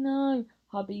 oh no,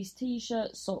 hubby's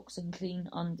t-shirt, socks and clean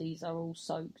undies are all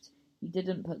soaked. He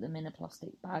didn't put them in a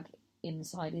plastic bag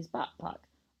inside his backpack,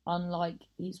 unlike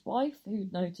his wife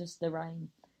who'd noticed the rain.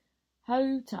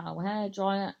 Hotel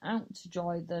hairdryer out to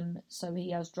dry them, so he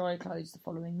has dry clothes the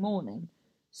following morning.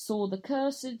 Saw the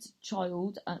cursed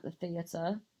child at the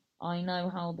theatre. I know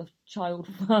how the child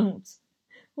felt.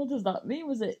 What does that mean?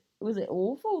 Was it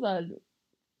awful then?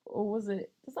 Or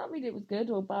does that mean it was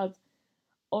good or bad?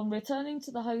 On returning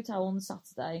to the hotel on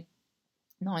Saturday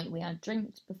night, we had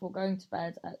drinks before going to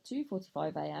bed at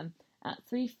 2:45am. At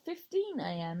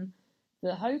 3:15am,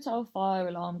 the hotel fire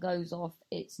alarm goes off.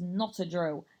 It's not a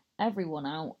drill. Everyone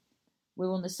out.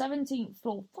 We're on the 17th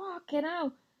floor. Fucking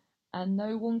hell. and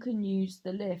no one can use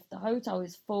the lift. The hotel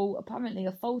is full. Apparently,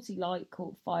 a faulty light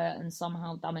caught fire and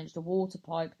somehow damaged a water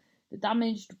pipe. The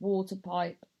damaged water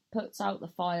pipe puts out the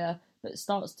fire, but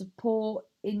starts to pour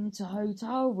into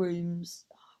hotel rooms.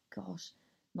 Oh, gosh,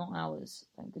 not hours,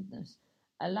 thank goodness.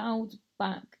 Allowed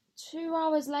back 2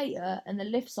 hours later, and the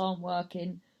lifts aren't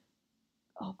working.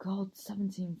 Oh, God,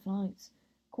 17 flights.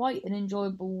 Quite an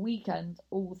enjoyable weekend,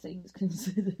 all things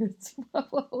considered.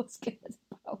 What was good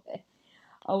about it?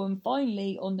 Oh, and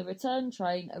finally, on the return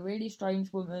train, a really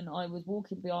strange woman I was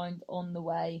walking behind on the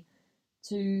way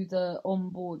to the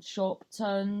onboard shop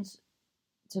turned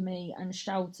to me and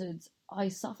shouted, "I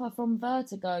suffer from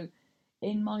vertigo."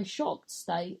 In my shocked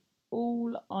state,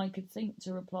 all I could think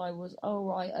to reply was, "Oh,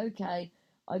 right, okay."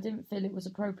 I didn't feel it was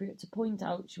appropriate to point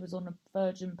out she was on a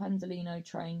Virgin Pendolino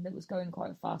train that was going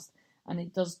quite fast, and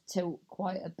it does tilt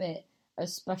quite a bit,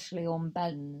 especially on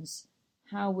bends.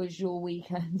 How was your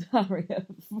weekend, Harriet?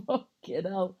 Fucking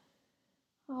hell.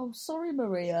 Oh, sorry,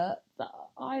 Maria.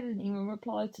 I didn't even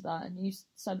reply to that, and you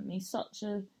sent me such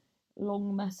a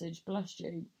long message. Bless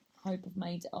you. Hope I've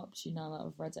made it up to you now that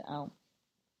I've read it out.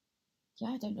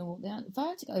 Yeah, I don't know what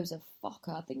vertigo's a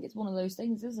fucker. I think it's one of those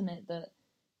things, isn't it, that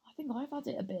I think I've had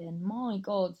it a bit, and my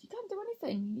God, you can't do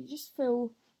anything. You just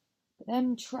feel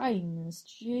them trains.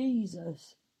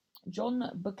 Jesus.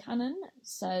 John Buchanan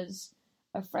says,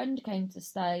 a friend came to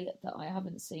stay that I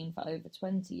haven't seen for over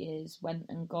 20 years, went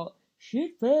and got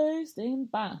shit-faced in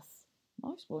Bath.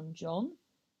 Nice one, John.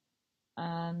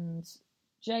 And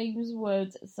James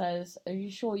Wood says, are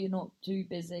you sure you're not too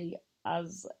busy?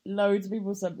 As loads of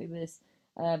people sent me this.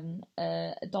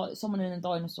 Someone in a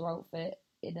dinosaur outfit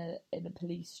in a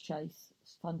police chase.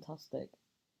 It's fantastic.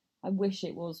 I wish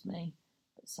it was me,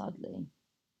 but sadly,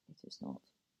 it is not.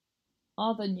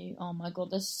 Other new, oh my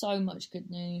God, there's so much good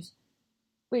news.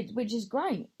 Which is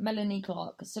great. Melanie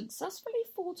Clark successfully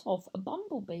fought off a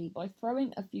bumblebee by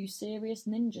throwing a few serious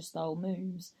ninja-style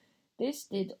moves. This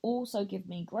did also give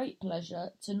me great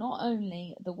pleasure to not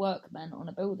only the workmen on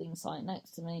a building site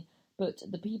next to me, but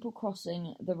the people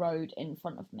crossing the road in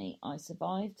front of me. I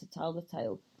survived to tell the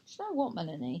tale. Do you know what,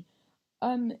 Melanie?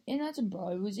 In Edinburgh,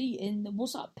 I was eating,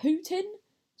 what's that, poutine?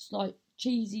 It's like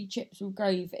cheesy chips with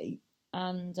gravy.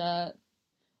 And I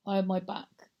had my back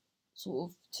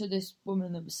sort of to this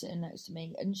woman that was sitting next to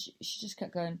me, and she just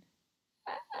kept going,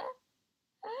 ah, ah,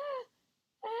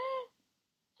 ah,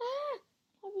 ah.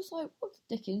 I was like, what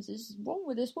the dickens is wrong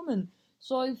with this woman?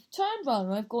 So I've turned round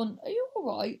and I've gone, are you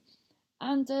alright?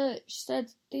 And she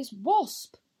said, this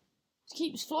wasp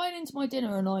keeps flying into my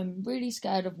dinner and I'm really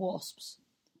scared of wasps.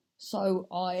 So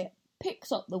I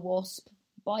picked up the wasp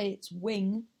by its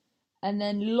wing and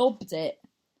then lobbed it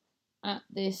at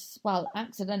this, well,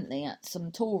 accidentally at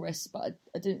some tourists, but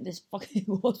I didn't, this fucking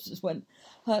wasp just went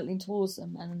hurtling towards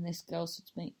them, and then this girl said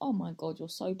to me, oh my God, you're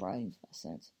so brave. I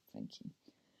said, thank you.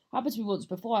 Happened to me once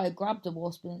before, I grabbed a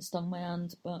wasp and it stung my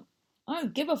hand, but I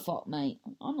don't give a fuck, mate.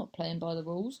 I'm not playing by the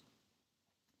rules.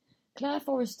 Claire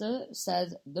Forrester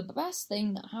said, the best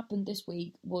thing that happened this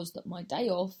week was that my day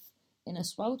off in a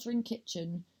sweltering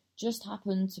kitchen just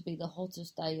happened to be the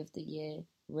hottest day of the year.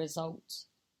 Results.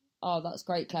 Oh, that's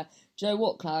great, Claire. Do you know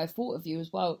what, Claire? I thought of you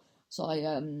as well. So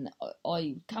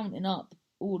I counting up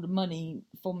all the money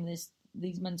from these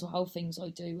mental health things I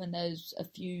do, and there's a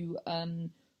few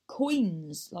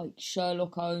coins like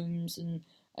Sherlock Holmes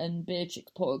and Beatrix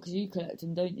Potter, because you collect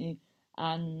them, don't you?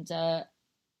 And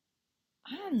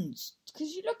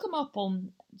because you look them up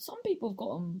on, some people have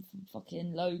got them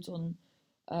fucking loads on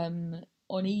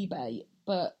eBay,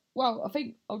 but well, I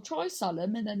think I'll try sell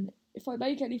them, and then if I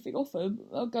make anything off them,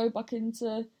 I'll go back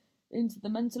into the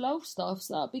mental health stuff,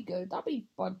 so that'd be good. That'd be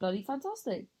bloody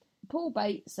fantastic. Paul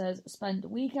Bate says, spent a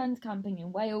weekend camping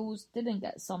in Wales, didn't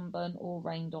get sunburn or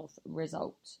rained off.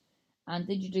 Result. And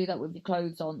did you do that with your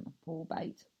clothes on, Paul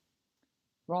Bate?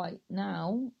 Right,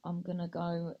 now I'm going to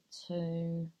go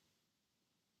to...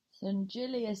 St.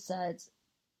 Julia said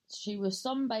she was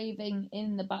sunbathing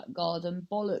in the back garden,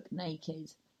 bollock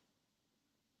naked.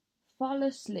 Fell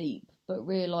asleep, but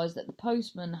realised that the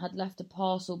postman had left a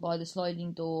parcel by the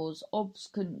sliding doors. Obs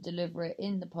couldn't deliver it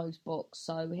in the post box,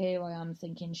 so here I am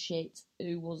thinking, shit,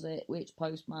 who was it? Which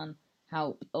postman?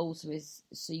 Help. Also is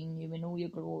seeing you in all your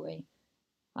glory.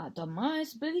 That done my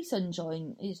bloody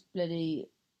sunshine is bloody...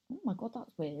 Oh my God,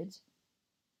 that's weird.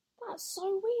 That's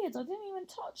so weird. I didn't even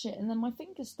touch it, and then my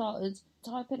fingers started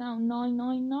typing out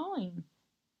 999.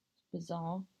 It's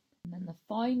bizarre. And then the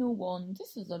final one,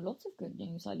 this is a lot of good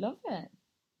news, I love it.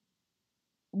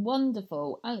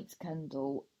 Wonderful. Alex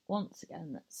Kendall, once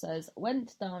again, says,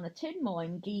 went down a tin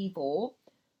mine, Givor.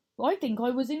 I think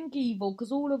I was in Givor,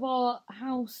 because all of our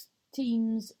house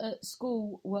teams at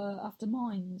school were after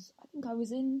mines. I think I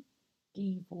was in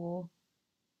Givor.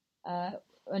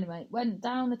 Anyway, went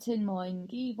down a tin mine,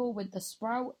 Givor, with the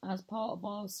Sprout as part of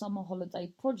our summer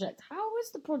holiday project. How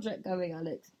is the project going,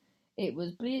 Alex? It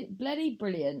was bloody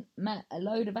brilliant. Met a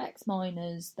load of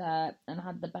ex-miners there and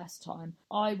had the best time.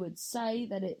 I would say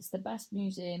that it's the best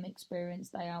museum experience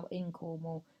day out in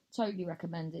Cornwall. Totally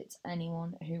recommend it to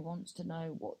anyone who wants to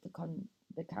know what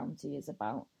the county is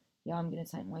about. Yeah, I'm going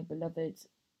to take my beloved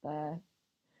there.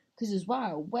 Because as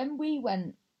well, when we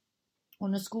went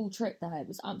on a school trip there, it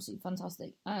was absolutely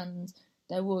fantastic. And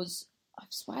I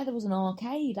swear there was an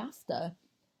arcade after.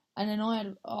 And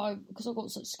then because I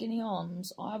got such skinny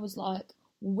arms, I was like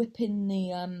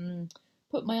whipping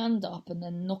put my hand up and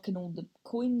then knocking all the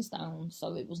coins down.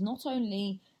 So it was not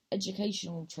only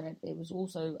educational trip, it was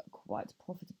also quite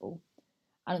profitable.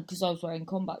 And because I was wearing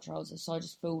combat trousers, so I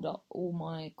just filled up all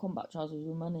my combat trousers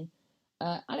with money.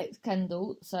 Alex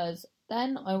Kendall says,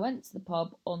 then I went to the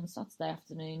pub on Saturday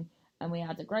afternoon and we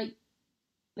had a great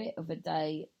bit of a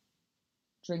day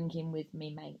drinking with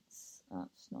me mates.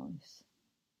 That's nice.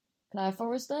 Claire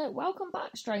Forrester, welcome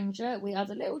back, stranger. We had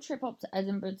a little trip up to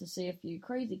Edinburgh to see a few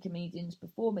crazy comedians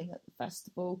performing at the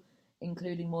festival,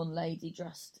 including one lady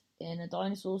dressed in a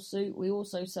dinosaur suit. We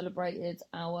also celebrated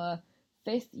our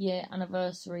 5th year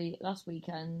anniversary last week.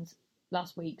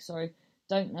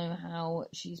 Don't know how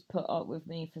she's put up with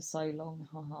me for so long.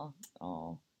 Haha.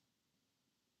 Oh.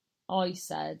 I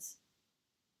said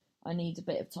I need a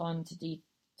bit of time to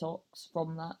detox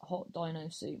from that hot dino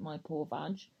suit, my poor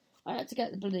vag. I had to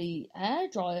get the bloody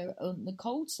hairdryer on the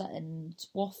cold setting and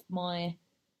waft my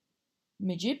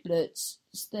giblets.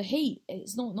 It's the heat.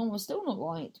 It's still not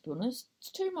right, to be honest.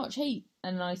 It's too much heat.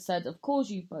 And I said, of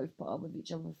course you've both put up with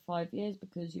each other for 5 years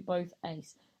because you're both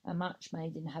ace. A match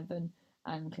made in heaven.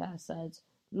 And Claire said,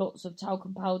 lots of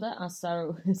talcum powder, as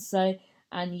Sarah would say.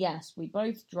 And yes, we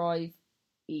both drive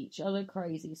each other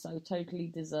crazy, so totally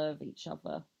deserve each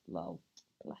other. Lol.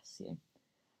 Bless you.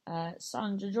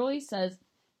 Sandra Joy says,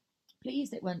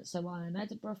 pleased it went so well in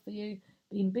Edinburgh for you.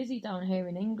 Been busy down here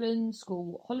in England,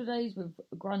 school holidays with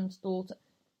a granddaughter.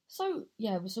 So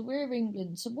we're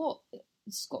England. So what?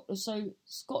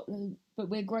 Scotland, but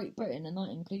we're Great Britain, and that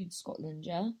includes Scotland,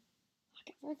 yeah? I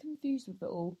get very confused with it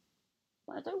all.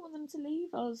 But I don't want them to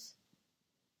leave us.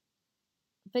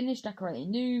 Finished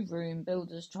decorating new room,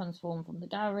 builders transformed from the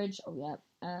garage.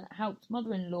 Helped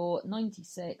mother-in-law,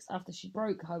 96, after she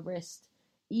broke her wrist.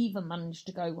 Even managed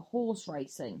to go horse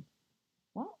racing.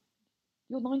 What?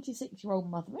 Your 96-year-old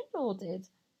mother-in-law did?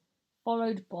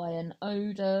 Followed by an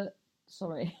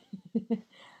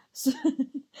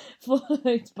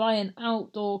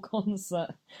outdoor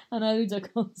concert, an Oda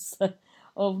concert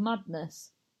of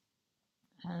madness.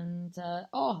 And,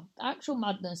 actual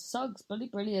madness, Suggs, bloody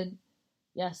brilliant.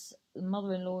 Yes, the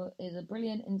mother-in-law is a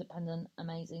brilliant, independent,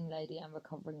 amazing lady and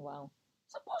recovering well.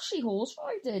 So was she horse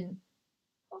riding?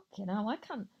 Fucking hell,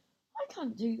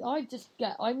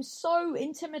 I'm so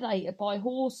intimidated by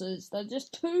horses. They're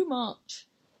just too much.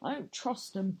 I don't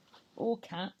trust them. Or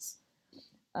cats.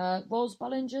 Ros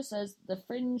Ballinger says, the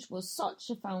Fringe was such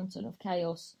a fountain of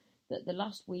chaos that the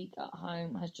last week at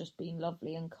home has just been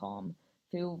lovely and calm.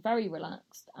 Feel very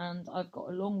relaxed, and I've got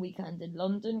a long weekend in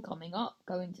London coming up,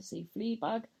 going to see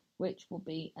Fleabag, which will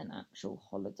be an actual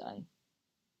holiday.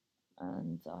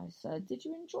 And I said, did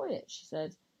you enjoy it? She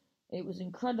said, it was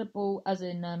incredible, as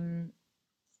in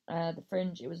the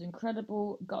Fringe. It was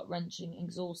incredible, gut-wrenching,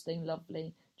 exhausting,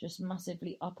 lovely, just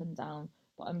massively up and down.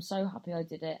 But I'm so happy I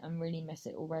did it and really miss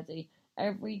it already.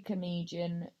 Every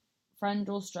comedian, friend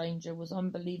or stranger, was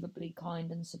unbelievably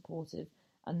kind and supportive,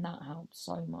 and that helped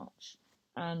so much.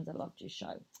 And I loved your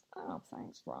show. Oh,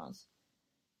 thanks, Raz.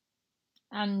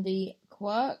 Andy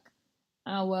Quirk,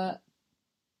 our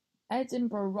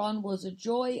Edinburgh run was a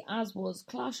joy, as was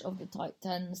Clash of the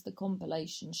Titans, the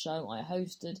compilation show I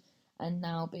hosted, and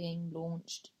now being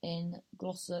launched in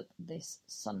Glossop this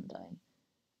Sunday.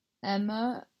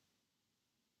 Emma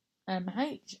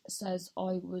MH says,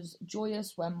 I was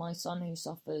joyous when my son, who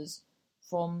suffers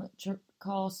from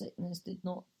car sickness, did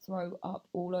not throw up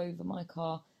all over my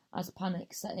car as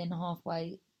panic set in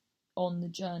halfway on the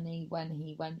journey when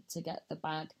he went to get the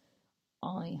bag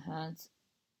I had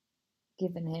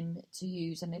given him to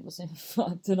use, and it was in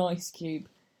fact an ice cube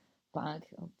bag.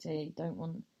 Oh dear, you don't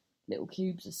want little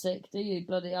cubes of sick, do you?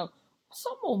 Bloody hell.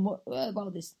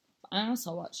 This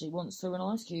asshole actually once threw an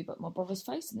ice cube at my brother's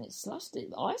face and it slashed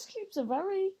it. Ice cubes are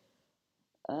very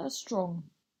strong.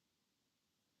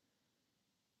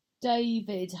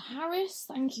 David Harris,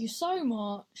 thank you so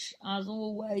much, as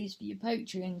always, for your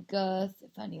Patreon girth.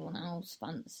 If anyone else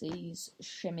fancies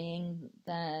shimmying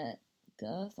their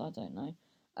girth. I don't know.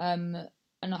 And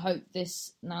I hope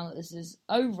this, now that this is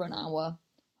over an hour,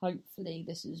 hopefully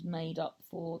this is made up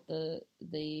for the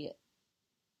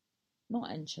not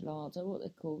enchilada, what they're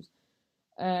called,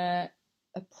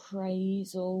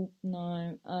 appraisal,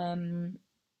 no,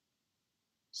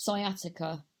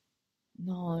 sciatica,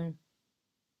 no,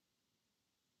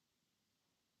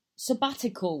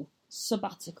 sabbatical, is that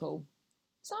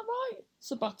right?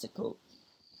 Sabbatical,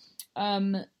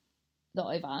 that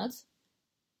I've had.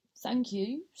 Thank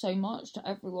you so much to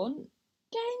everyone.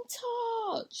 Get in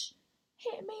touch.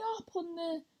 Hit me up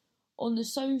on the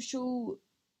social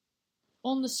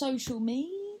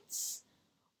medias,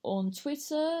 on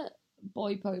Twitter,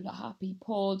 Bipolar Happy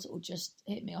Pod, or just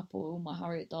hit me up on all my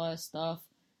Harriet Dyer stuff.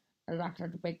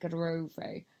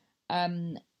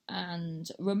 And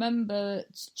remember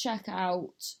to check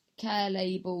out Care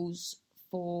Labels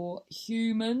for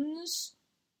Humans.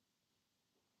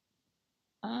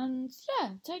 And yeah,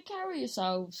 take care of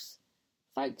yourselves.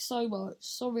 Thanks so much.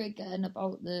 Sorry again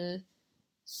about the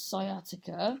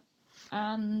sciatica.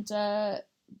 And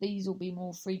these will be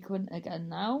more frequent again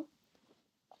now.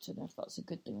 I don't know if that's a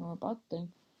good thing or a bad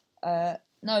thing.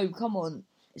 No, come on.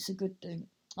 It's a good thing.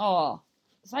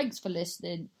 Thanks for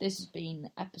listening. This has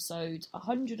been episode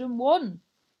 101.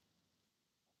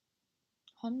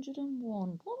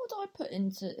 101. What would I put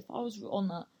into, if I was on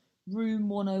that Room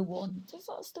 101? Does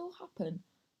that still happen?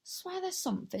 I swear there's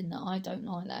something that I don't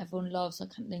like that everyone loves. I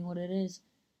can't think what it is.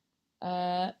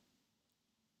 I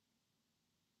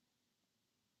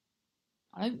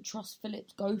don't trust Philip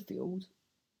Schofield.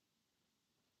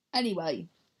 Anyway,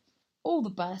 all the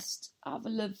best. Have a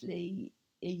lovely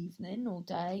evening or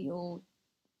day, or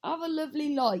have a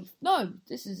lovely life. No,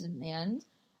 this isn't the end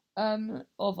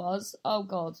of us. Oh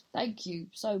God, thank you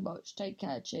so much. Take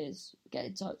care. Cheers. Get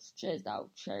in touch. Cheers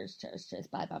now. Cheers.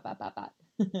 Bye.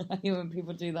 I hear when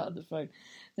people do that on the phone.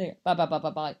 Bye.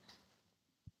 Bye.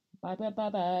 I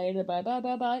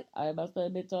must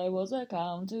admit I was a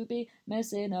clown to be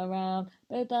messing around,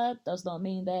 but that does not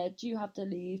mean that you have to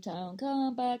leave town.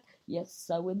 Come back.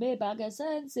 Yes, I will be back at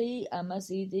Sensi and my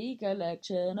CD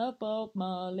collection of Bob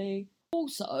Marley.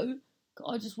 Also,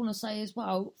 I just want to say as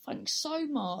well, thanks so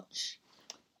much.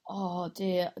 Oh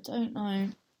dear, I don't know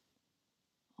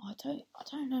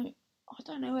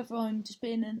whether I'm just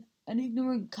being an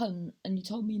ignorant cunt and you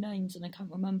told me names and I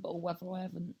can't remember, or whether I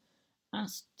haven't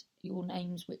asked your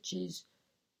names, which is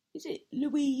it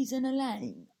Louise and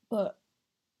Elaine? But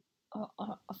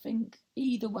I think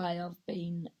either way I've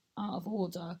been out of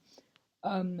order.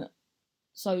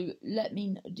 So let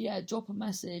me, drop a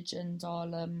message and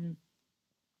I'll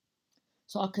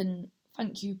so I can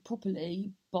thank you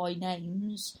properly by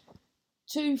names.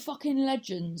 Two fucking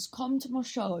legends come to my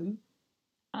show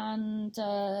and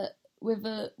with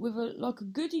a like a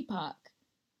goodie pack.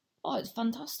 Oh, it's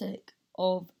fantastic.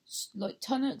 Of like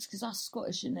tunnocks, because that's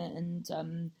Scottish in it, and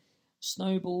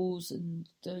snowballs and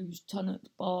those tunnock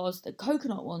bars, the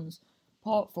coconut ones.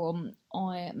 Apart from,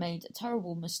 I made a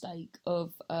terrible mistake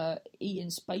of eating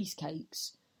space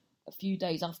cakes a few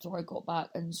days after I got back,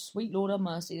 and sweet Lord have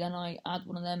mercy, then I had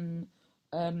one of them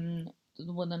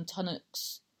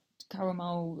tunnocks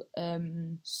caramel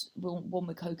one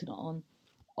with coconut on.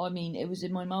 I mean, it was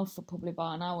in my mouth for probably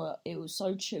about an hour. It was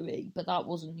so chewy, but that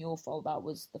wasn't your fault. That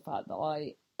was the fact that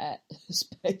I ate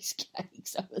space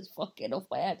cakes. I was fucking off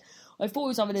my head. I thought I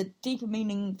was having a deeper,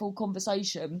 meaningful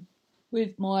conversation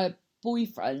with my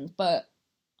boyfriend, but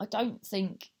I don't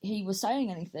think he was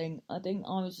saying anything. I think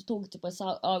I was talking to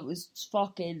myself. I was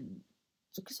fucking...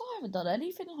 Because I haven't done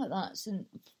anything like that since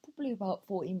probably about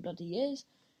 14 bloody years.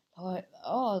 Like,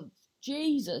 oh,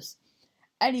 Jesus.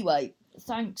 Anyway,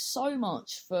 thanks so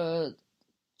much for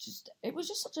it was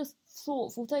just such a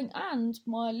thoughtful thing. And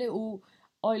my little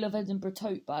I Love Edinburgh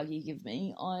tote bag you give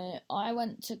me, I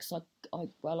went to, because I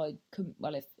couldn't,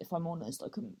 if I'm honest, I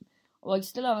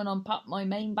still haven't unpacked my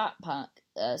main backpack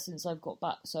since I've got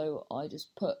back, so I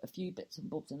just put a few bits and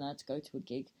bobs in there to go to a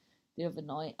gig the other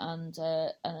night, and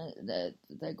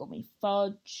they got me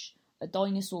fudge, a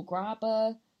dinosaur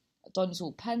grabber,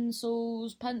 dinosaur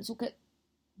pencils, pencil kit,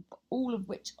 all of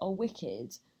which are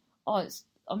wicked.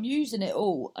 I'm using it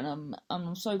all, and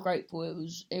I'm so grateful.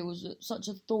 It was such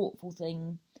a thoughtful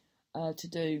thing to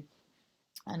do,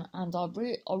 and I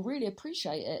really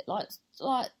appreciate it. Like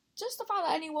just the fact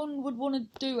that anyone would want to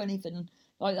do anything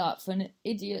like that for an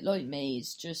idiot like me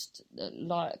is just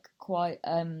like quite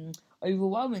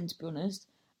overwhelming, to be honest.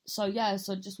 So yeah,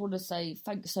 so I just want to say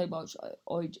thanks so much.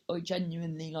 I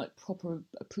genuinely proper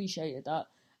appreciated that,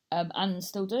 and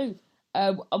still do.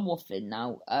 I'm waffling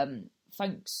now.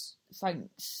 Thanks,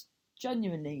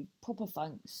 genuinely, proper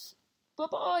thanks. Bye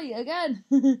bye again.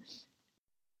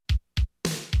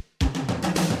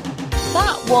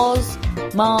 that was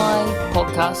my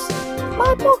podcast.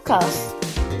 My podcast.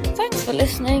 Thanks for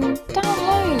listening.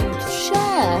 Download,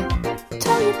 share,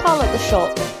 tell your pal at the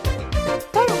shop.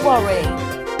 Don't worry.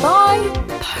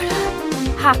 Bipolar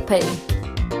happy.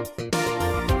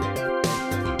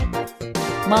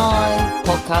 My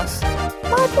podcast.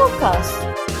 My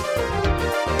podcast.